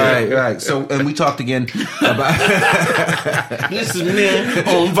it. Right. So, and we talked again about This is men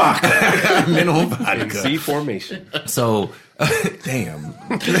on vodka. men on vodka. Z formation. So, damn,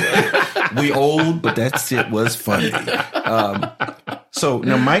 we old, but that shit was funny. So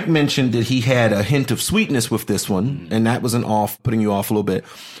now Mike mentioned that he had a hint of sweetness with this one, and that was putting you off a little bit.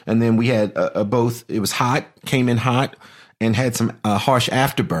 And then we had both. It was hot, came in hot, and had some harsh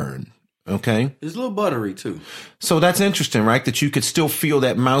afterburn. Okay, It's a little buttery too. so that's interesting, right? That you could still feel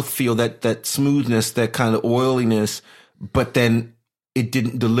that mouthfeel, that smoothness, that kind of oiliness, but then it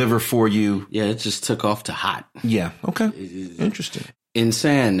didn't deliver for you. Yeah, it just took off to hot. Yeah. Okay. Interesting. In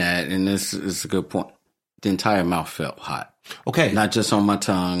saying that, and this is a good point, the entire mouth felt hot. Okay. Not just on my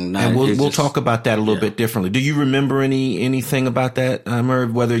tongue. And we'll talk about that a little bit differently. Do you remember anything about that,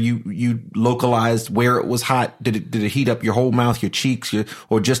 Merv? Whether you localized where it was hot? Did it heat up your whole mouth, your cheeks,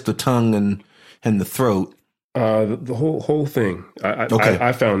 or just the tongue and the throat? The whole thing.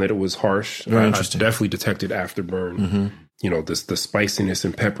 I found that it was harsh. Very I interesting. definitely detected afterburn. You know, the spiciness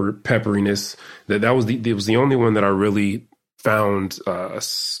and pepperiness. That was the only one that I really found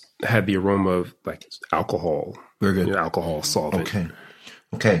had the aroma of like alcohol. Very good. Alcohol solvent.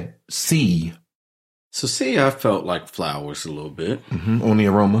 Okay. C. So see, I felt like flowers a little bit. On the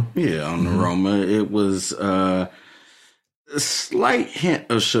aroma. Yeah, on the aroma. It was a slight hint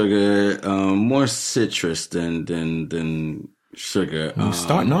of sugar, more citrus than sugar.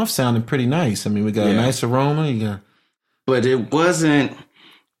 Starting off sounding pretty nice. I mean, we got a nice aroma. But it wasn't,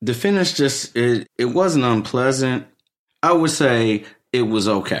 the finish it wasn't unpleasant. I would say it was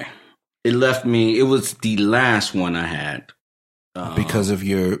okay. It left me, it was the last one I had. Because of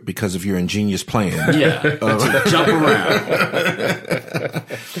your ingenious plan. Yeah. To jump around.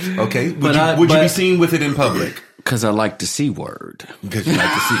 Okay. Would you be seen with it in public? Because I like the C word. Because you like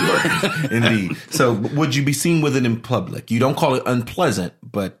the C word. Indeed. So would you be seen with it in public? You don't call it unpleasant,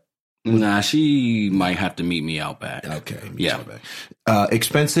 but. Nah, she might have to meet me out back. Okay. Yeah.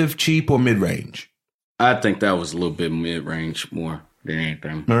 Expensive, cheap, or mid-range? I think that was a little bit mid-range more than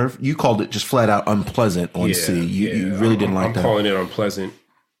anything. Merv, you called it just flat out unpleasant on C. You really didn't like that. I'm calling it unpleasant.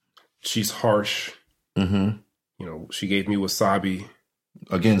 She's harsh. You know, she gave me wasabi.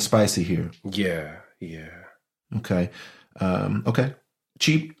 Again, spicy here. Yeah. Okay. Okay.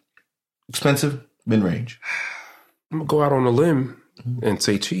 Cheap, expensive, mid-range. I'm gonna go out on a limb and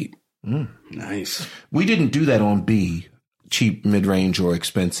say cheap. Nice. We didn't do that on B, cheap, mid-range, or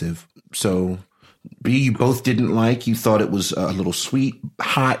expensive. So B, you both didn't like. You thought it was a little sweet,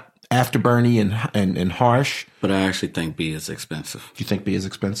 hot, afterburny, and harsh. But I actually think B is expensive. You think B is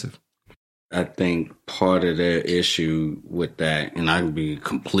expensive? I think part of the issue with that, and I can be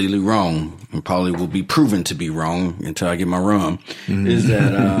completely wrong, and probably will be proven to be wrong until I get my rum, is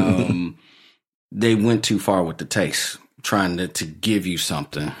that they went too far with the taste, trying to give you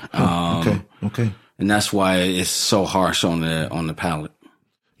something. Okay. And that's why it's so harsh on the palate.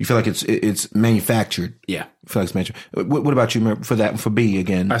 You feel like it's manufactured. Yeah. You feel like it's manufactured. What about you for that? For B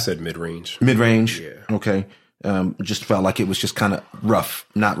again? I said mid-range. Mid-range? Yeah. Okay. Just felt like it was just kind of rough,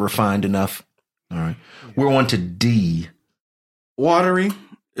 not refined enough. All right. We're on to D. Watery.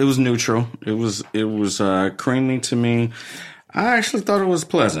 It was neutral. It was creamy to me. I actually thought it was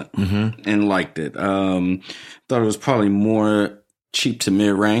pleasant and liked it. Thought it was probably more cheap to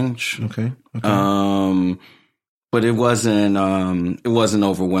mid-range. Okay. But it wasn't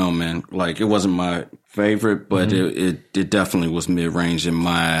overwhelming. Like, it wasn't my favorite, but it definitely was mid-range in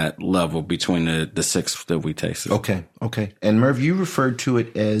my level between the six that we tasted. Okay. And Merv, you referred to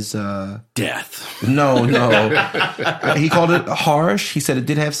it as Death. No. He called it harsh. He said it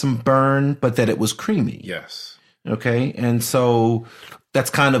did have some burn, but that it was creamy. Yes. Okay. And so that's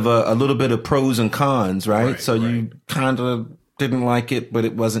kind of a little bit of pros and cons, right? So you kind of didn't like it, but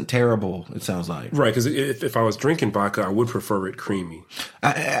it wasn't terrible, it sounds like. Right, because if I was drinking vodka, I would prefer it creamy.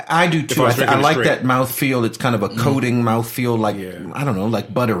 I do too. I like that mouthfeel. It's kind of a coating mouthfeel, like, I don't know,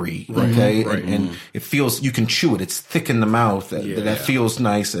 like buttery. Okay. And it feels, you can chew it. It's thick in the mouth. That feels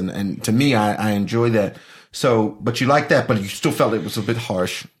nice. And to me, I enjoy that. So, but you like that, but you still felt it was a bit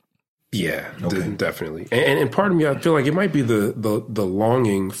harsh. Yeah, definitely. And part of me, I feel like it might be the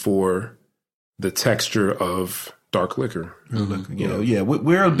longing for the texture of dark liquor. Yeah,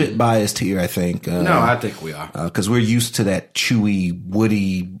 we're a bit biased here, I think. No, I think we are. Because we're used to that chewy,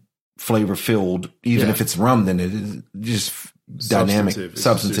 woody, flavor-filled, even if it's rum, then it is just dynamic,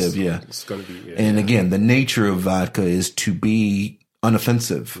 substantive. It's going to be, and again, the nature of vodka is to be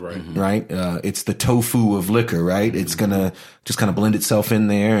unoffensive, right? It's the tofu of liquor, right? It's gonna just kind of blend itself in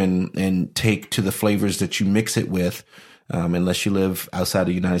there and take to the flavors that you mix it with. Unless you live outside of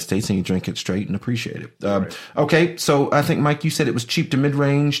the United States and you drink it straight and appreciate it. Okay, so I think, Mike, you said it was cheap to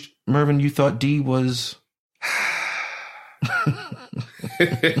mid-range. Mervin, you thought D was...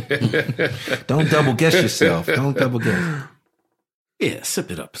 Don't double guess yourself. Don't double guess. Yeah,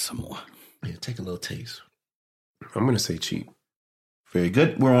 sip it up some more. Yeah, take a little taste. I'm going to say cheap. Very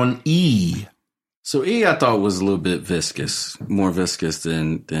good. We're on E. So E, I thought was a little bit viscous, more viscous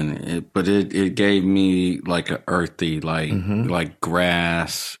than it, but it gave me like a earthy, like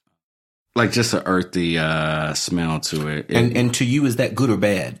grass, like just an earthy smell to it. And to you, is that good or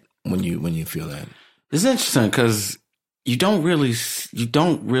bad when you feel that? It's interesting because you don't really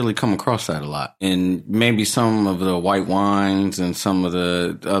come across that a lot. And maybe some of the white wines and some of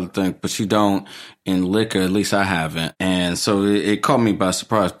the other things, but you don't in liquor. At least I haven't. And so it caught me by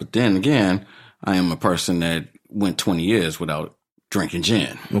surprise. But then again, I am a person that went 20 years without drinking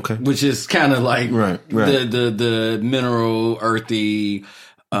gin. Okay. Which is kind of like right. the mineral, earthy,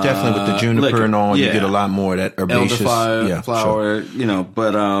 definitely with the juniper liquor. and all, you get a lot more of that herbaceous flower, sure.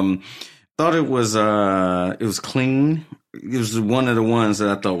 But thought it was clean. It was one of the ones that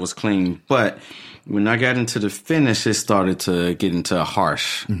I thought was clean. But when I got into the finish, it started to get into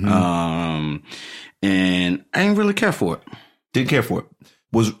harsh. And I didn't really care for it. Didn't care for it.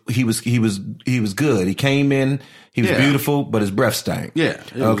 He was good. He came in, he was beautiful, but his breath stank. Yeah.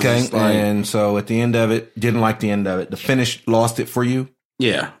 Okay. And so at the end of it, didn't like the end of it. The finish lost it for you?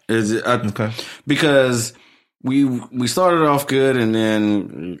 Yeah. Okay. Because we started off good and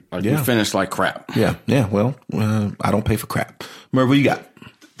then we finished like crap. Yeah. Yeah. Well, I don't pay for crap. Merv, what you got?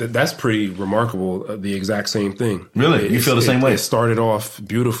 That's pretty remarkable. The exact same thing. Really? You feel the same way? It started off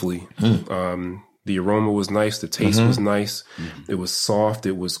beautifully. The aroma was nice. The taste was nice. It was soft.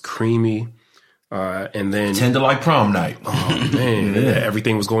 It was creamy. And then... Tender like prom night. Oh, man.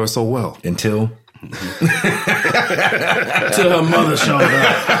 Everything was going so well. Until her mother showed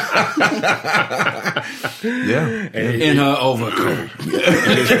up. In her overcoat.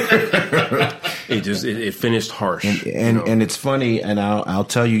 It finished harsh. And it's funny, and I'll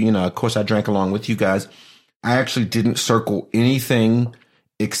tell you, of course I drank along with you guys. I actually didn't circle anything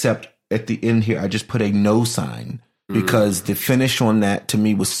except at the end here, I just put a no sign because the finish on that to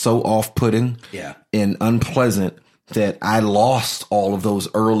me was so off-putting and unpleasant that I lost all of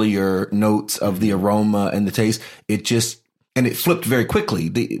those earlier notes of the aroma and the taste. It flipped very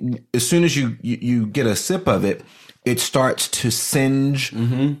quickly. As soon as you get a sip of it, it starts to singe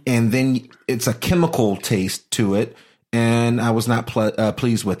and then it's a chemical taste to it. And I was not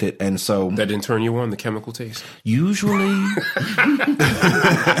pleased with it. And so... That didn't turn you on, the chemical taste? Usually.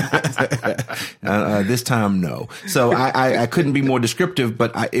 This time, no. So I couldn't be more descriptive,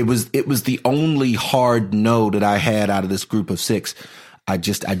 but it was the only hard no that I had out of this group of 6. I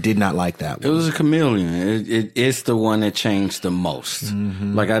did not like that one. It was a chameleon. It's the one that changed the most.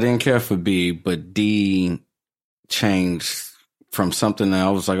 Like, I didn't care for B, but D changed from something that I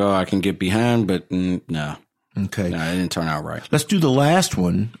was like, oh, I can get behind, but no. Okay. No, it didn't turn out right. Let's do the last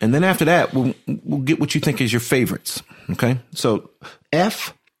one. And then after that, we'll get what you think is your favorites. Okay. So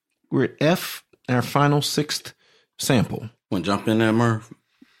F, we're at F, our final 6th sample. Want to jump in there, Murph?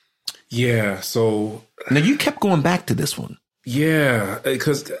 Yeah. So. Now you kept going back to this one. Yeah.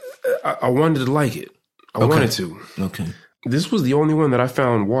 Because I wanted to like it. I wanted to. Okay. This was the only one that I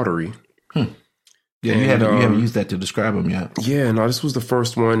found watery. Yeah. You haven't used that to describe them yet. Yeah. No, this was the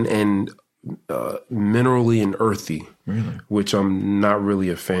first one. And minerally and earthy, which I'm not really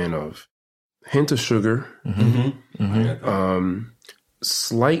a fan of. Hint of sugar,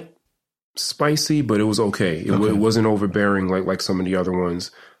 slight spicy, but it was okay. It wasn't overbearing like some of the other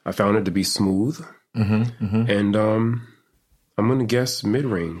ones. I found it to be smooth, and I'm gonna guess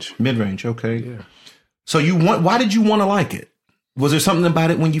mid-range. Mid-range, okay. Yeah. So why did you want to like it? Was there something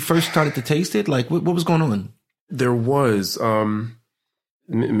about it when you first started to taste it? Like what was going on? There was.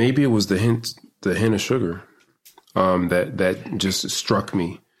 Maybe it was the hint of sugar that just struck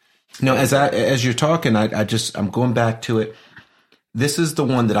me. No, as you're talking, I'm going back to it. This is the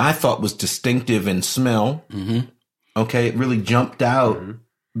one that I thought was distinctive in smell. Okay, it really jumped out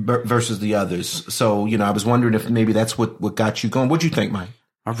versus the others. So I was wondering if maybe that's what got you going. What'd you think, Mike?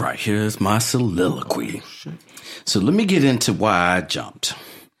 All right, here's my soliloquy. So let me get into why I jumped.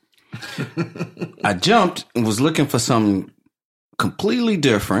 I jumped and was looking for some completely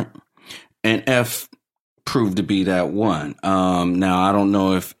different, and F proved to be that one. Now, I don't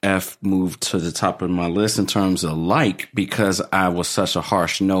know if F moved to the top of my list in terms of like, because I was such a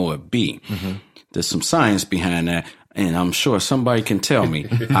harsh no at B. There's some science behind that. And I'm sure somebody can tell me.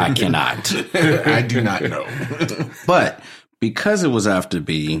 I cannot. I do not know. But because it was after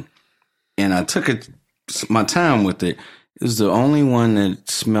B, and I took my time with it, it was the only one that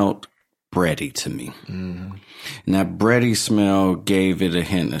smelled bready to me. Mm-hmm. And that bready smell gave it a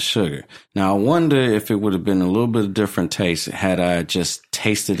hint of sugar. Now, I wonder if it would have been a little bit of different taste had I just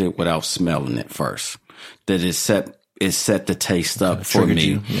tasted it without smelling it first. That it set the taste up for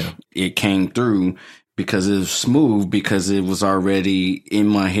me. Yeah. It came through because it was smooth, because it was already in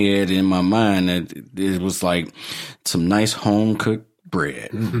my head, in my mind, that it was like some nice home-cooked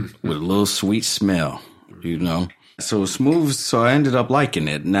bread with a little sweet smell, you know. So smooth, so I ended up liking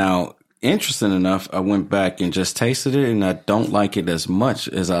it. Now, interesting enough, I went back and just tasted it, and I don't like it as much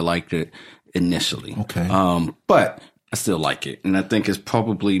as I liked it initially. Okay. But I still like it, and I think it's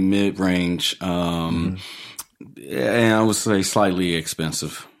probably mid-range, and I would say slightly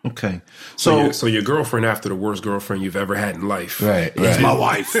expensive. Okay. So your girlfriend after the worst girlfriend you've ever had in life. Right. It's my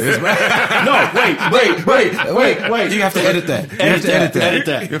wife. No, wait. You have to edit that. Edit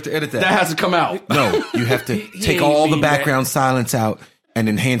that. You have to edit that. That has to come out. No, you have to take all the background silence out and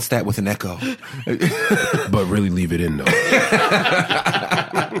enhance that with an echo. But really leave it in, though.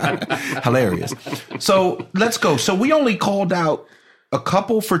 Hilarious. So let's go. So we only called out a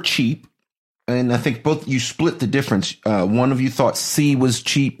couple for cheap. And I think both you split the difference. One of you thought C was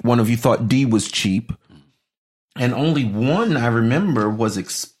cheap. One of you thought D was cheap. And only one I remember was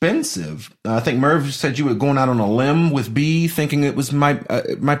expensive. I think Merv said you were going out on a limb with B, thinking it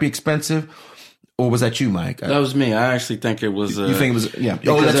might be expensive. Or was that you, Mike? That was me. I actually think it was. You think it was? Yeah.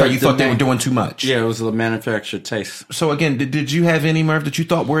 Oh, that's right. You thought they were doing too much. Yeah, it was a manufactured taste. So again, did you have any, Merv, that you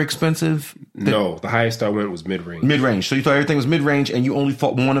thought were expensive? No, the highest I went was mid-range. Mid-range. So you thought everything was mid-range, and you only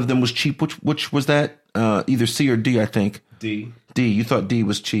thought one of them was cheap. Which was that? Either C or D, I think. D. You thought D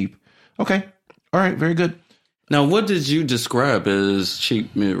was cheap. Okay. All right. Very good. Now, what did you describe as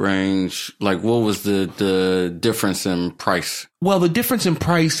cheap, mid-range? Like, what was the difference in price? Well, the difference in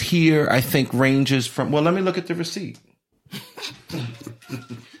price here, I think, ranges from... Well, let me look at the receipt.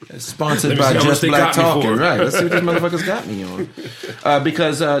 Sponsored by Just Black Talking. Right. Let's see what this motherfucker's got me on.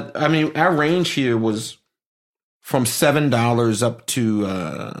 Because, I mean, our range here was from $7 up to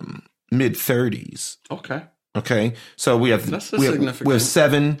mid-30s. Okay. So we have... We have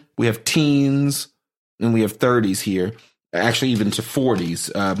 7, we have teens... And we have 30s here, actually even to 40s.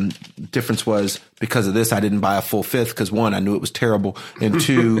 Difference was because of this, I didn't buy a full fifth because 1, I knew it was terrible, and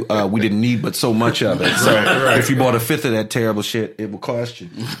 2, we didn't need but so much of it. So if you bought a fifth of that terrible shit, it will cost you.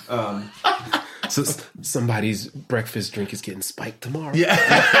 So somebody's breakfast drink is getting spiked tomorrow. Yeah,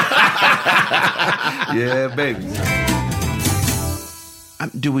 yeah, baby.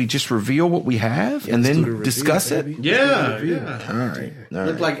 Do we just reveal what we have and then discuss it? Yeah. All right.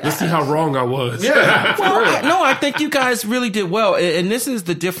 Let's see how wrong I was. Yeah. Well, I think you guys really did well. And this is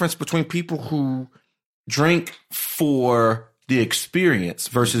the difference between people who drink for the experience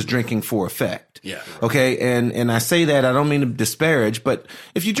versus drinking for effect. Yeah. Okay. And I say that, I don't mean to disparage, but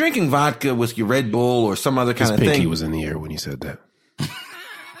if you're drinking vodka with your Red Bull or some other kind of thing. His pinky was in the air when he said that.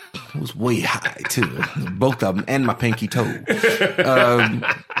 It was way high too, both of them, and my pinky toe.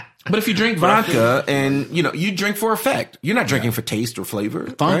 But if you drink vodka and you drink for effect, you're not drinking for taste or flavor.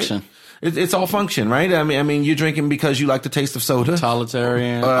 Function. Right? It's all function, right? I mean, you're drinking because you like the taste of soda,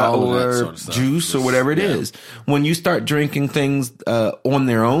 totalitarian, all or of that sort of stuff. Juice, or whatever it is. When you start drinking things on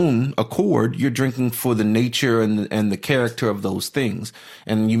their own accord, you're drinking for the nature and the character of those things,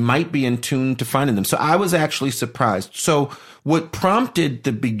 and you might be in tune to finding them. So I was actually surprised. So what prompted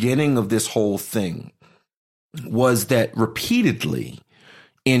the beginning of this whole thing was that repeatedly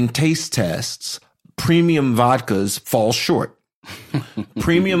in taste tests, premium vodkas fall short.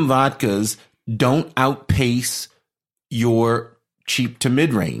 Premium vodkas don't outpace your cheap to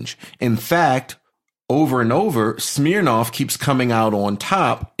mid-range. In fact, over and over, Smirnoff keeps coming out on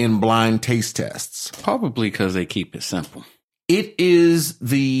top in blind taste tests. Probably because they keep it simple. It is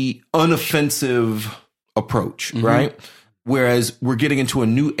the unoffensive approach, right? Whereas we're getting into a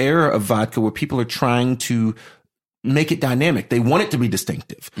new era of vodka where people are trying to make it dynamic. They want it to be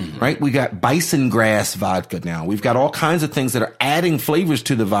distinctive, right? We got bison grass vodka now. We've got all kinds of things that are adding flavors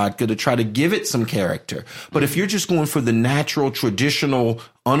to the vodka to try to give it some character. But if you're just going for the natural, traditional,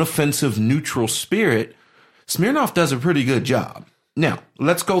 unoffensive, neutral spirit, Smirnoff does a pretty good job. Now,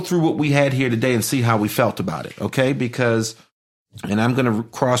 let's go through what we had here today and see how we felt about it, okay? Because, and I'm going to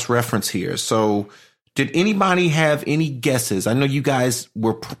cross-reference here. So, did anybody have any guesses? I know you guys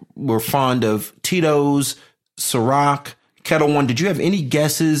were fond of Tito's, Ciroc, Kettle One. Did you have any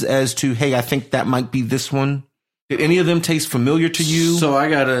guesses as to, hey, I think that might be this one? Did any of them taste familiar to you? So I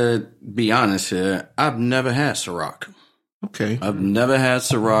gotta be honest here. I've never had Ciroc. Okay. I've never had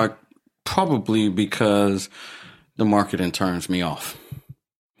Ciroc, probably because the marketing turns me off.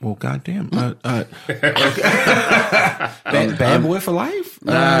 Well, goddamn. Bad boy for life?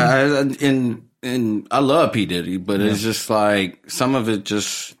 And I love P. Diddy, but it's just like some of it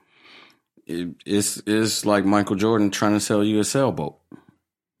just it's like Michael Jordan trying to sell you a sailboat.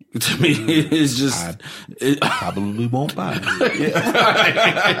 To me, it's just Probably won't buy it.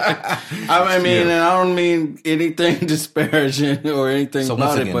 I mean, and I don't mean anything disparaging or anything So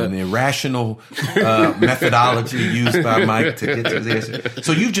once about again, it, an but irrational methodology used by Mike to get to his answer.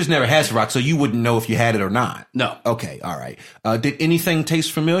 So you've just never had Ciroc, so you wouldn't know if you had it or not. no. Okay, all right. Did anything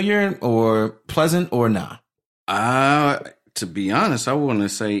taste familiar or pleasant or not? To be honest, I want to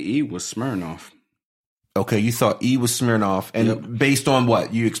say E was Smirnoff. Okay, you thought E was Smirnoff, and based on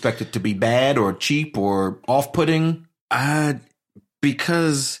what? You expect it to be bad or cheap or off-putting?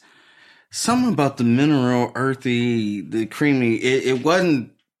 Because something about the mineral, earthy, the creamy, it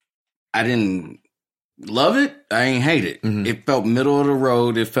wasn't, I didn't love it. I ain't hate it. It felt middle of the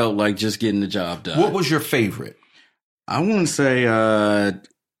road. It felt like just getting the job done. What was your favorite? I want to say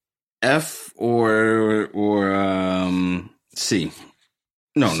F or C.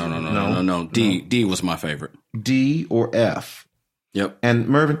 No. D was my favorite. D or F? Yep. And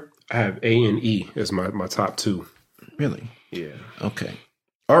Mervin? I have A and E as my top two. Really? Yeah. Okay.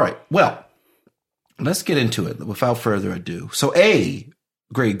 All right. Well, let's get into it without further ado. So A,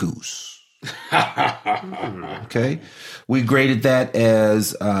 Grey Goose. Okay. We graded that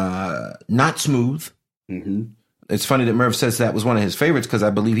as not smooth. Mm-hmm. It's funny that Merv says that was one of his favorites because I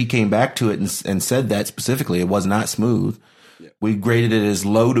believe he came back to it and said that specifically. It was not smooth. Yep. We graded it as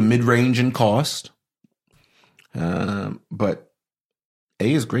low to mid-range in cost. But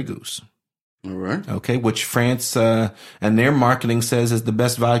A is Grey Goose. All right. Okay, which France and their marketing says is the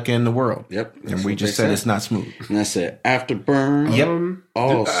best vodka in the world. Yep. And we just said it's not smooth. And that's it. Afterburn. Yep.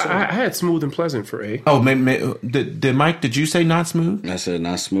 I had smooth and pleasant for A. Oh, did Mike, did you say not smooth? I said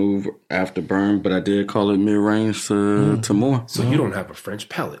not smooth afterburn, but I did call it mid-range to more. So you don't have a French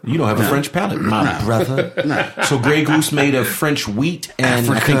palate. You don't have a French palate, my brother. So Grey Goose made of French wheat and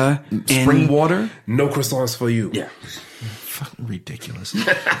Africa, I think spring water. No croissants for you. Yeah. Fucking ridiculous.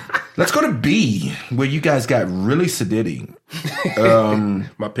 Let's go to B, where you guys got really sedity.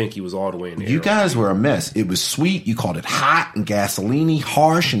 My pinky was all the way in there. You guys were a mess. It was sweet. You called it hot and gasoline-y,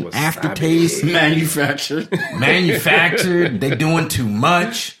 harsh and aftertaste. Manufactured. They doing too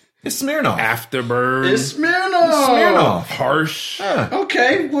much. It's Smirnoff. Afterburn. It's Smirnoff. Smirnoff. Harsh.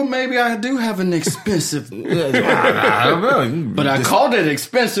 Okay, well maybe I do have an expensive, I don't know. but I called it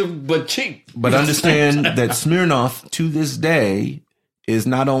expensive but cheap. But understand that Smirnoff, to this day, is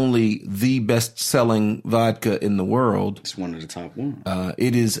not only the best-selling vodka in the world. It's one of the top ones.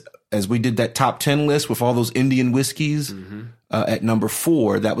 It is, as we did that top 10 list with all those Indian whiskeys, at number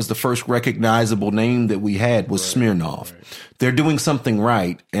 4, that was the first recognizable name that we had was Smirnoff. Right. They're doing something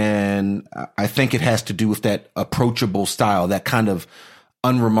right, and I think it has to do with that approachable style, that kind of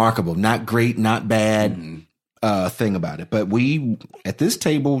unremarkable, not great, not bad thing about it. But we, at this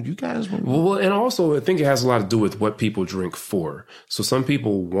table, you guys were... Well, and also I think it has a lot to do with what people drink for. So some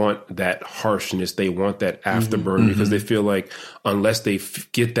people want that harshness. They want that afterburn because they feel like unless they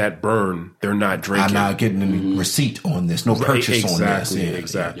get that burn, they're not drinking. I'm not getting any receipt on this, no purchase on this. Yeah,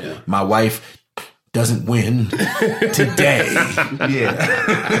 Exactly. Yeah. My wife doesn't win today.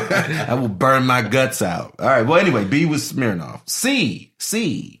 Yeah. I will burn my guts out. All right. Well, anyway, B was Smirnoff.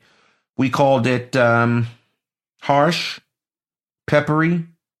 C. We called it harsh, peppery,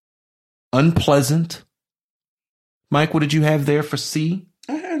 unpleasant. Mike, what did you have there for C?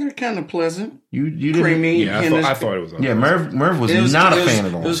 I had it kind of pleasant. You didn't? Creamy. Yeah, I thought it was. Yeah, Merv was not a fan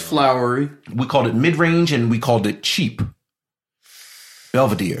at all. It was flowery. We called it mid-range and we called it cheap.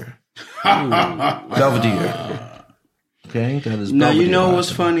 Belvedere. Belvedere. Okay, that is Belvedere. Now, you know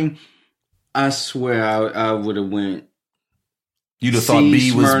what's funny? I swear I would have went. You'd have thought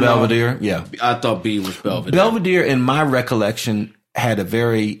B was Smirnoff. Belvedere? Yeah. I thought B was Belvedere. Belvedere, in my recollection, had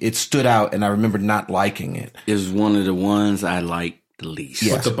it stood out, and I remember not liking it. Is one of the ones I like the least.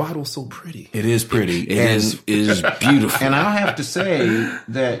 Yes. But the bottle's so pretty. It is pretty. It is beautiful. And I'll have to say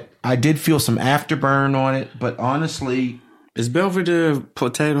that I did feel some afterburn on it, but honestly... Is Belvedere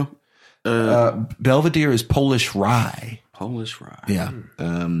potato? Belvedere is Polish rye. Polish rye. Yeah.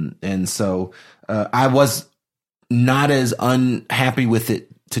 And so I was not as unhappy with it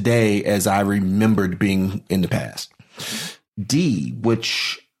today as I remembered being in the past. D,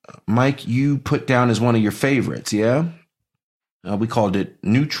 which, Mike, you put down as one of your favorites, yeah? We called it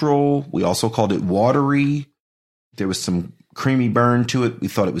neutral. We also called it watery. There was some creamy burn to it. We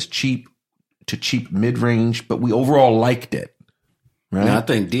thought it was cheap mid-range, but we overall liked it. Right? Now, I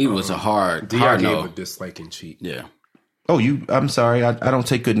think D was a hard I gave no. a dislike and cheat. Yeah. Oh, I'm sorry. I don't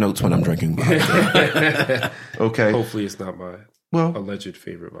take good notes when I'm drinking vodka. Okay. Hopefully, it's not my Well, alleged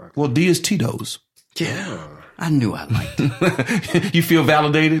favorite vodka. well, D is Tito's. Yeah. I knew I liked it. You feel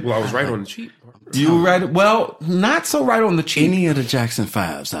validated? Well, I was right on the cheat. You were right. Well, not so right on the cheap. Any of the Jackson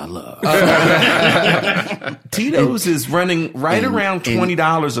 5s I love. Tito's is running right around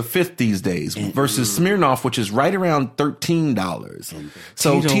 $20 a fifth these days versus Smirnoff, which is right around $13.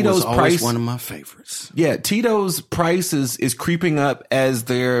 So Tito Tito's was always price, one of my favorites. yeah, Tito's price is creeping up as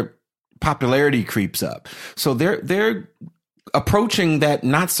their popularity creeps up. So they're approaching that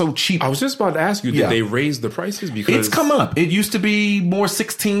not so cheap. I was just about to ask you, did Yeah. they raise the prices? Because It's come up. It used to be more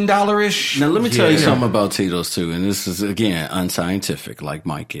 $16-ish. Now, let me tell you Yeah. something about Tito's, too. And this is, again, unscientific, like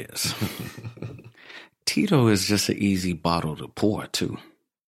Mike is. Tito is just an easy bottle to pour, too.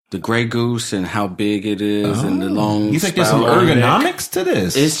 The Grey Goose and how big it is and the long You think there's some spout on it. ergonomics to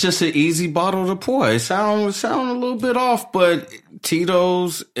this? It's just an easy bottle to pour. It sound a little bit off, but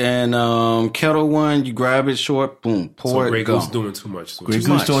Tito's and Kettle One, you grab it short, boom, pour so it, Grey go. Goose doing too much. So Grey it's-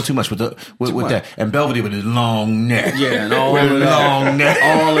 Goose much. doing too much with that, and Belvedere with his long neck. Yeah, and all With of a that. long neck.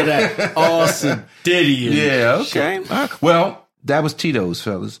 All of that. All seditious. Yeah, okay. All right. Well, that was Tito's,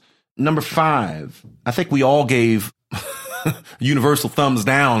 fellas. Number 5, I think we all gave universal thumbs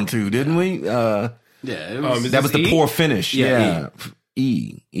down to, didn't we? Yeah, it was, Is That this was the E? poor finish. Yeah, Yeah.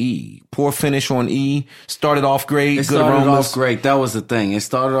 E. Poor finish on E. Started off great. it Good started aromas. off great. That was the thing. It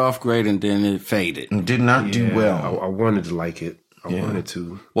started off great and then it faded. Did not do Yeah, well. I wanted to like it. I wanted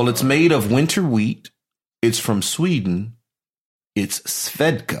to. Well, it's made of winter wheat. It's from Sweden. It's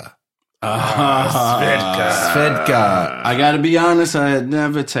Svedka. Svedka. I got to be honest, I had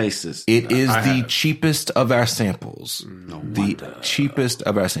never tasted this. It is the cheapest of our samples. Cheapest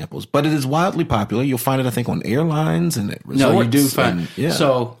of our samples. But it is wildly popular. You'll find it, I think, on airlines and at resorts. No, you do find. and- yeah.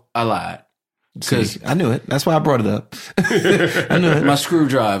 So I lied. because I knew it. That's why I brought it up. I knew it. My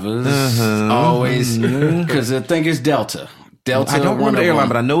screwdrivers always because I think it's Delta. Delta. I don't remember the 101. airline,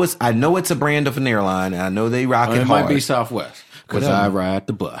 but I know it's a brand of an airline, and I know they rock Or it it hard. might be Southwest because I ride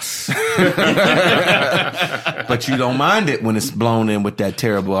the bus. But you don't mind it when it's blown in with that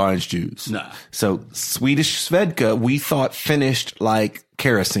terrible orange juice. Nah. So Swedish Svedka, we thought finished like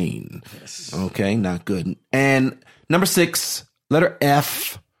kerosene. Yes. Okay, not good. And number 6, letter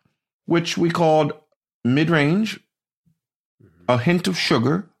F, which we called mid-range, a hint of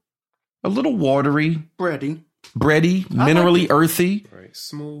sugar, a little watery, Bready. bready, minerally earthy. Right,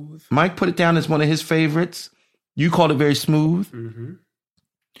 smooth. Mike put it down as one of his favorites. You called it very smooth. Mm-hmm.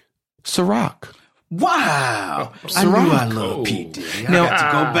 Ciroc. Wow. I Ciroc. knew I love P. Diddy. I Now- got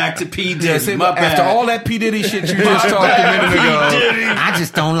to go back to P. Diddy. Yeah, see, My bad. after all that P. Diddy shit you just talked a minute ago, I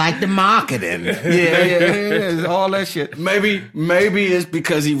just don't like the marketing. Yeah, all that shit. Maybe it's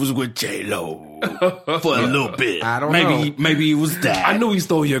because he was with J-Lo for a little bit. I don't know. Maybe it was that. I knew he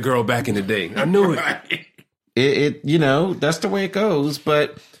stole your girl back in the day. I knew it. It that's the way it goes.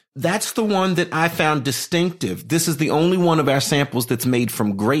 But that's the one that I found distinctive. This is the only one of our samples that's made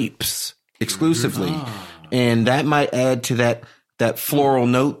from grapes exclusively, and that might add to that floral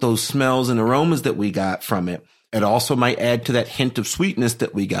note, those smells and aromas that we got from it. It also might add to that hint of sweetness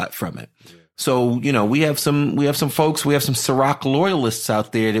that we got from it. So, we have some folks, we have some Ciroc loyalists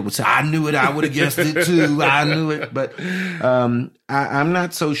out there that would say, I knew it, I would have guessed it too. I knew it. But I'm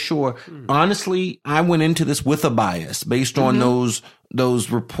not so sure. Honestly, I went into this with a bias based on those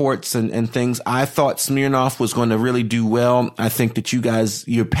reports and things. I thought Smirnoff was going to really do well. I think that you guys,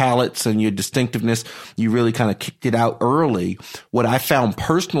 your palates and your distinctiveness, you really kind of kicked it out early. What I found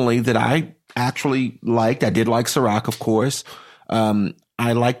personally that I actually liked, I did like Ciroc, of course.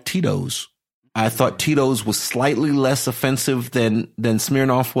 I liked Tito's. I thought Tito's was slightly less offensive than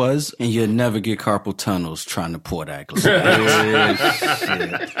Smirnoff was. And you'll never get carpal tunnels trying to pour that glass.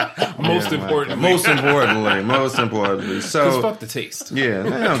 Most importantly. Most importantly. So, Because fuck the taste. yeah,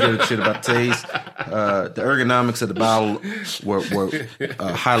 I don't give a shit about taste. The ergonomics of the bottle were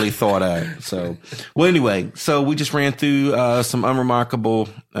highly thought out. So, well, anyway, so we just ran through some unremarkable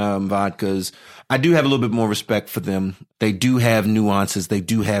vodkas. I do have a little bit more respect for them. They do have nuances. They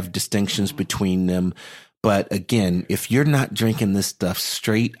do have distinctions between them. But again, if you're not drinking this stuff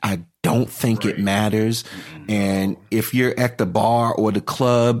straight, I don't think it matters. And if you're at the bar or the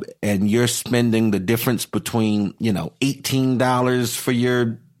club and you're spending the difference between, $18 for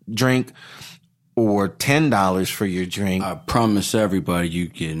your drink or $10 for your drink. I promise everybody you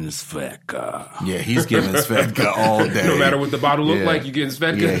getting Svedka. Yeah, he's giving Svedka all day. No matter what the bottle look Yeah. like, you getting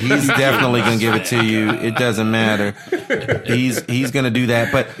Svedka. Yeah, he's definitely going to give it to you. It doesn't matter. He's going to do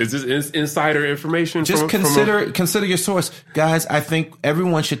that. But Is this insider information? just consider your source. Guys, I think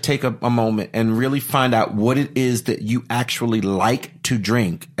everyone should take a moment and really find out what it is that you actually like to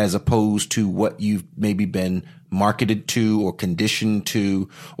drink as opposed to what you've maybe been marketed to or conditioned to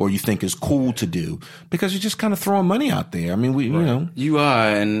or you think is cool to do, because you're just kind of throwing money out there. I mean, you know. You are,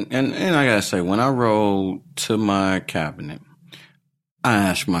 and I gotta say, when I roll to my cabinet, I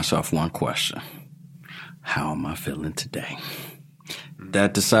ask myself one question: how am I feeling today?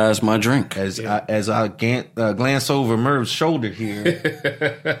 That decides my drink. As I glance over Merv's shoulder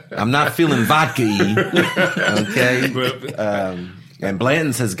here, I'm not feeling vodka-y, okay? And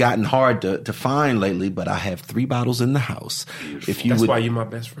Blanton's has gotten hard to find lately, but I have 3 bottles in the house. If you That's would, why you're my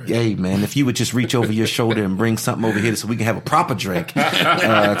best friend. hey man, if you would just reach over your shoulder and bring something over here so we can have a proper drink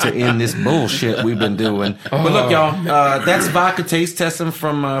to end this bullshit we've been doing. But look, y'all, that's vodka taste testing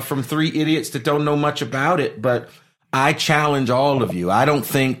from 3 idiots that don't know much about it. But I challenge all of you. I don't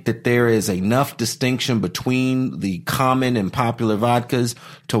think that there is enough distinction between the common and popular vodkas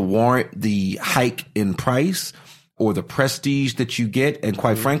to warrant the hike in price or the prestige that you get. And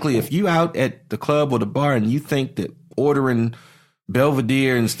quite frankly, if you out at the club or the bar and you think that ordering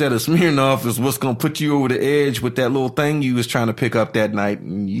Belvedere instead of Smirnoff is what's going to put you over the edge with that little thing you was trying to pick up that night,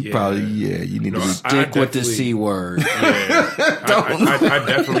 you probably, you need to Stick with the C word. I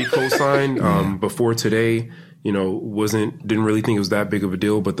definitely co-signed before today. You know, didn't really think it was that big of a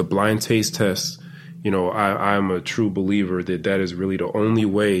deal, but the blind taste test, you know, I'm a true believer that is really the only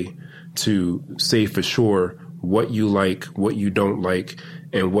way to say for sure what you like, what you don't like,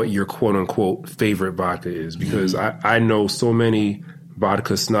 and what your quote unquote favorite vodka is. Because I know so many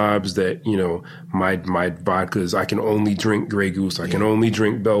vodka snobs that, you know, my vodkas, I can only drink Grey Goose, I can only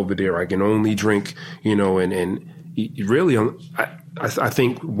drink Belvedere, I can only drink, you know, and really, I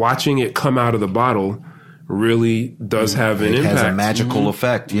think watching it come out of the bottle really does have an impact. It has a magical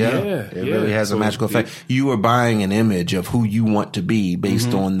effect. Yeah. It really has a magical effect. You are buying an image of who you want to be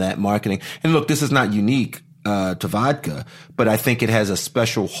based on that marketing. And look, this is not unique to vodka, but I think it has a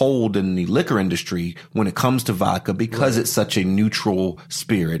special hold in the liquor industry when it comes to vodka because it's such a neutral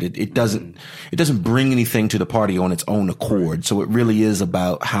spirit. It doesn't bring anything to the party on its own accord. So it really is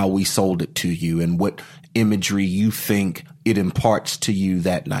about how we sold it to you and what imagery you think it imparts to you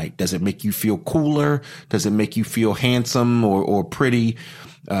that night. Does it make you feel cooler? Does it make you feel handsome or pretty?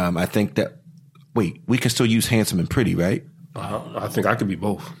 I think that, we can still use handsome and pretty, right? I think I could be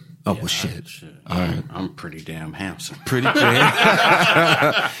both. Oh, well, shit. All right. I'm pretty damn handsome. Pretty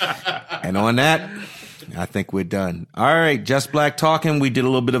damn. And on that, I think we're done. All right. Just Black Talking. We did a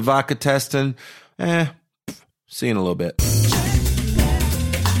little bit of vodka testing. See you in a little bit.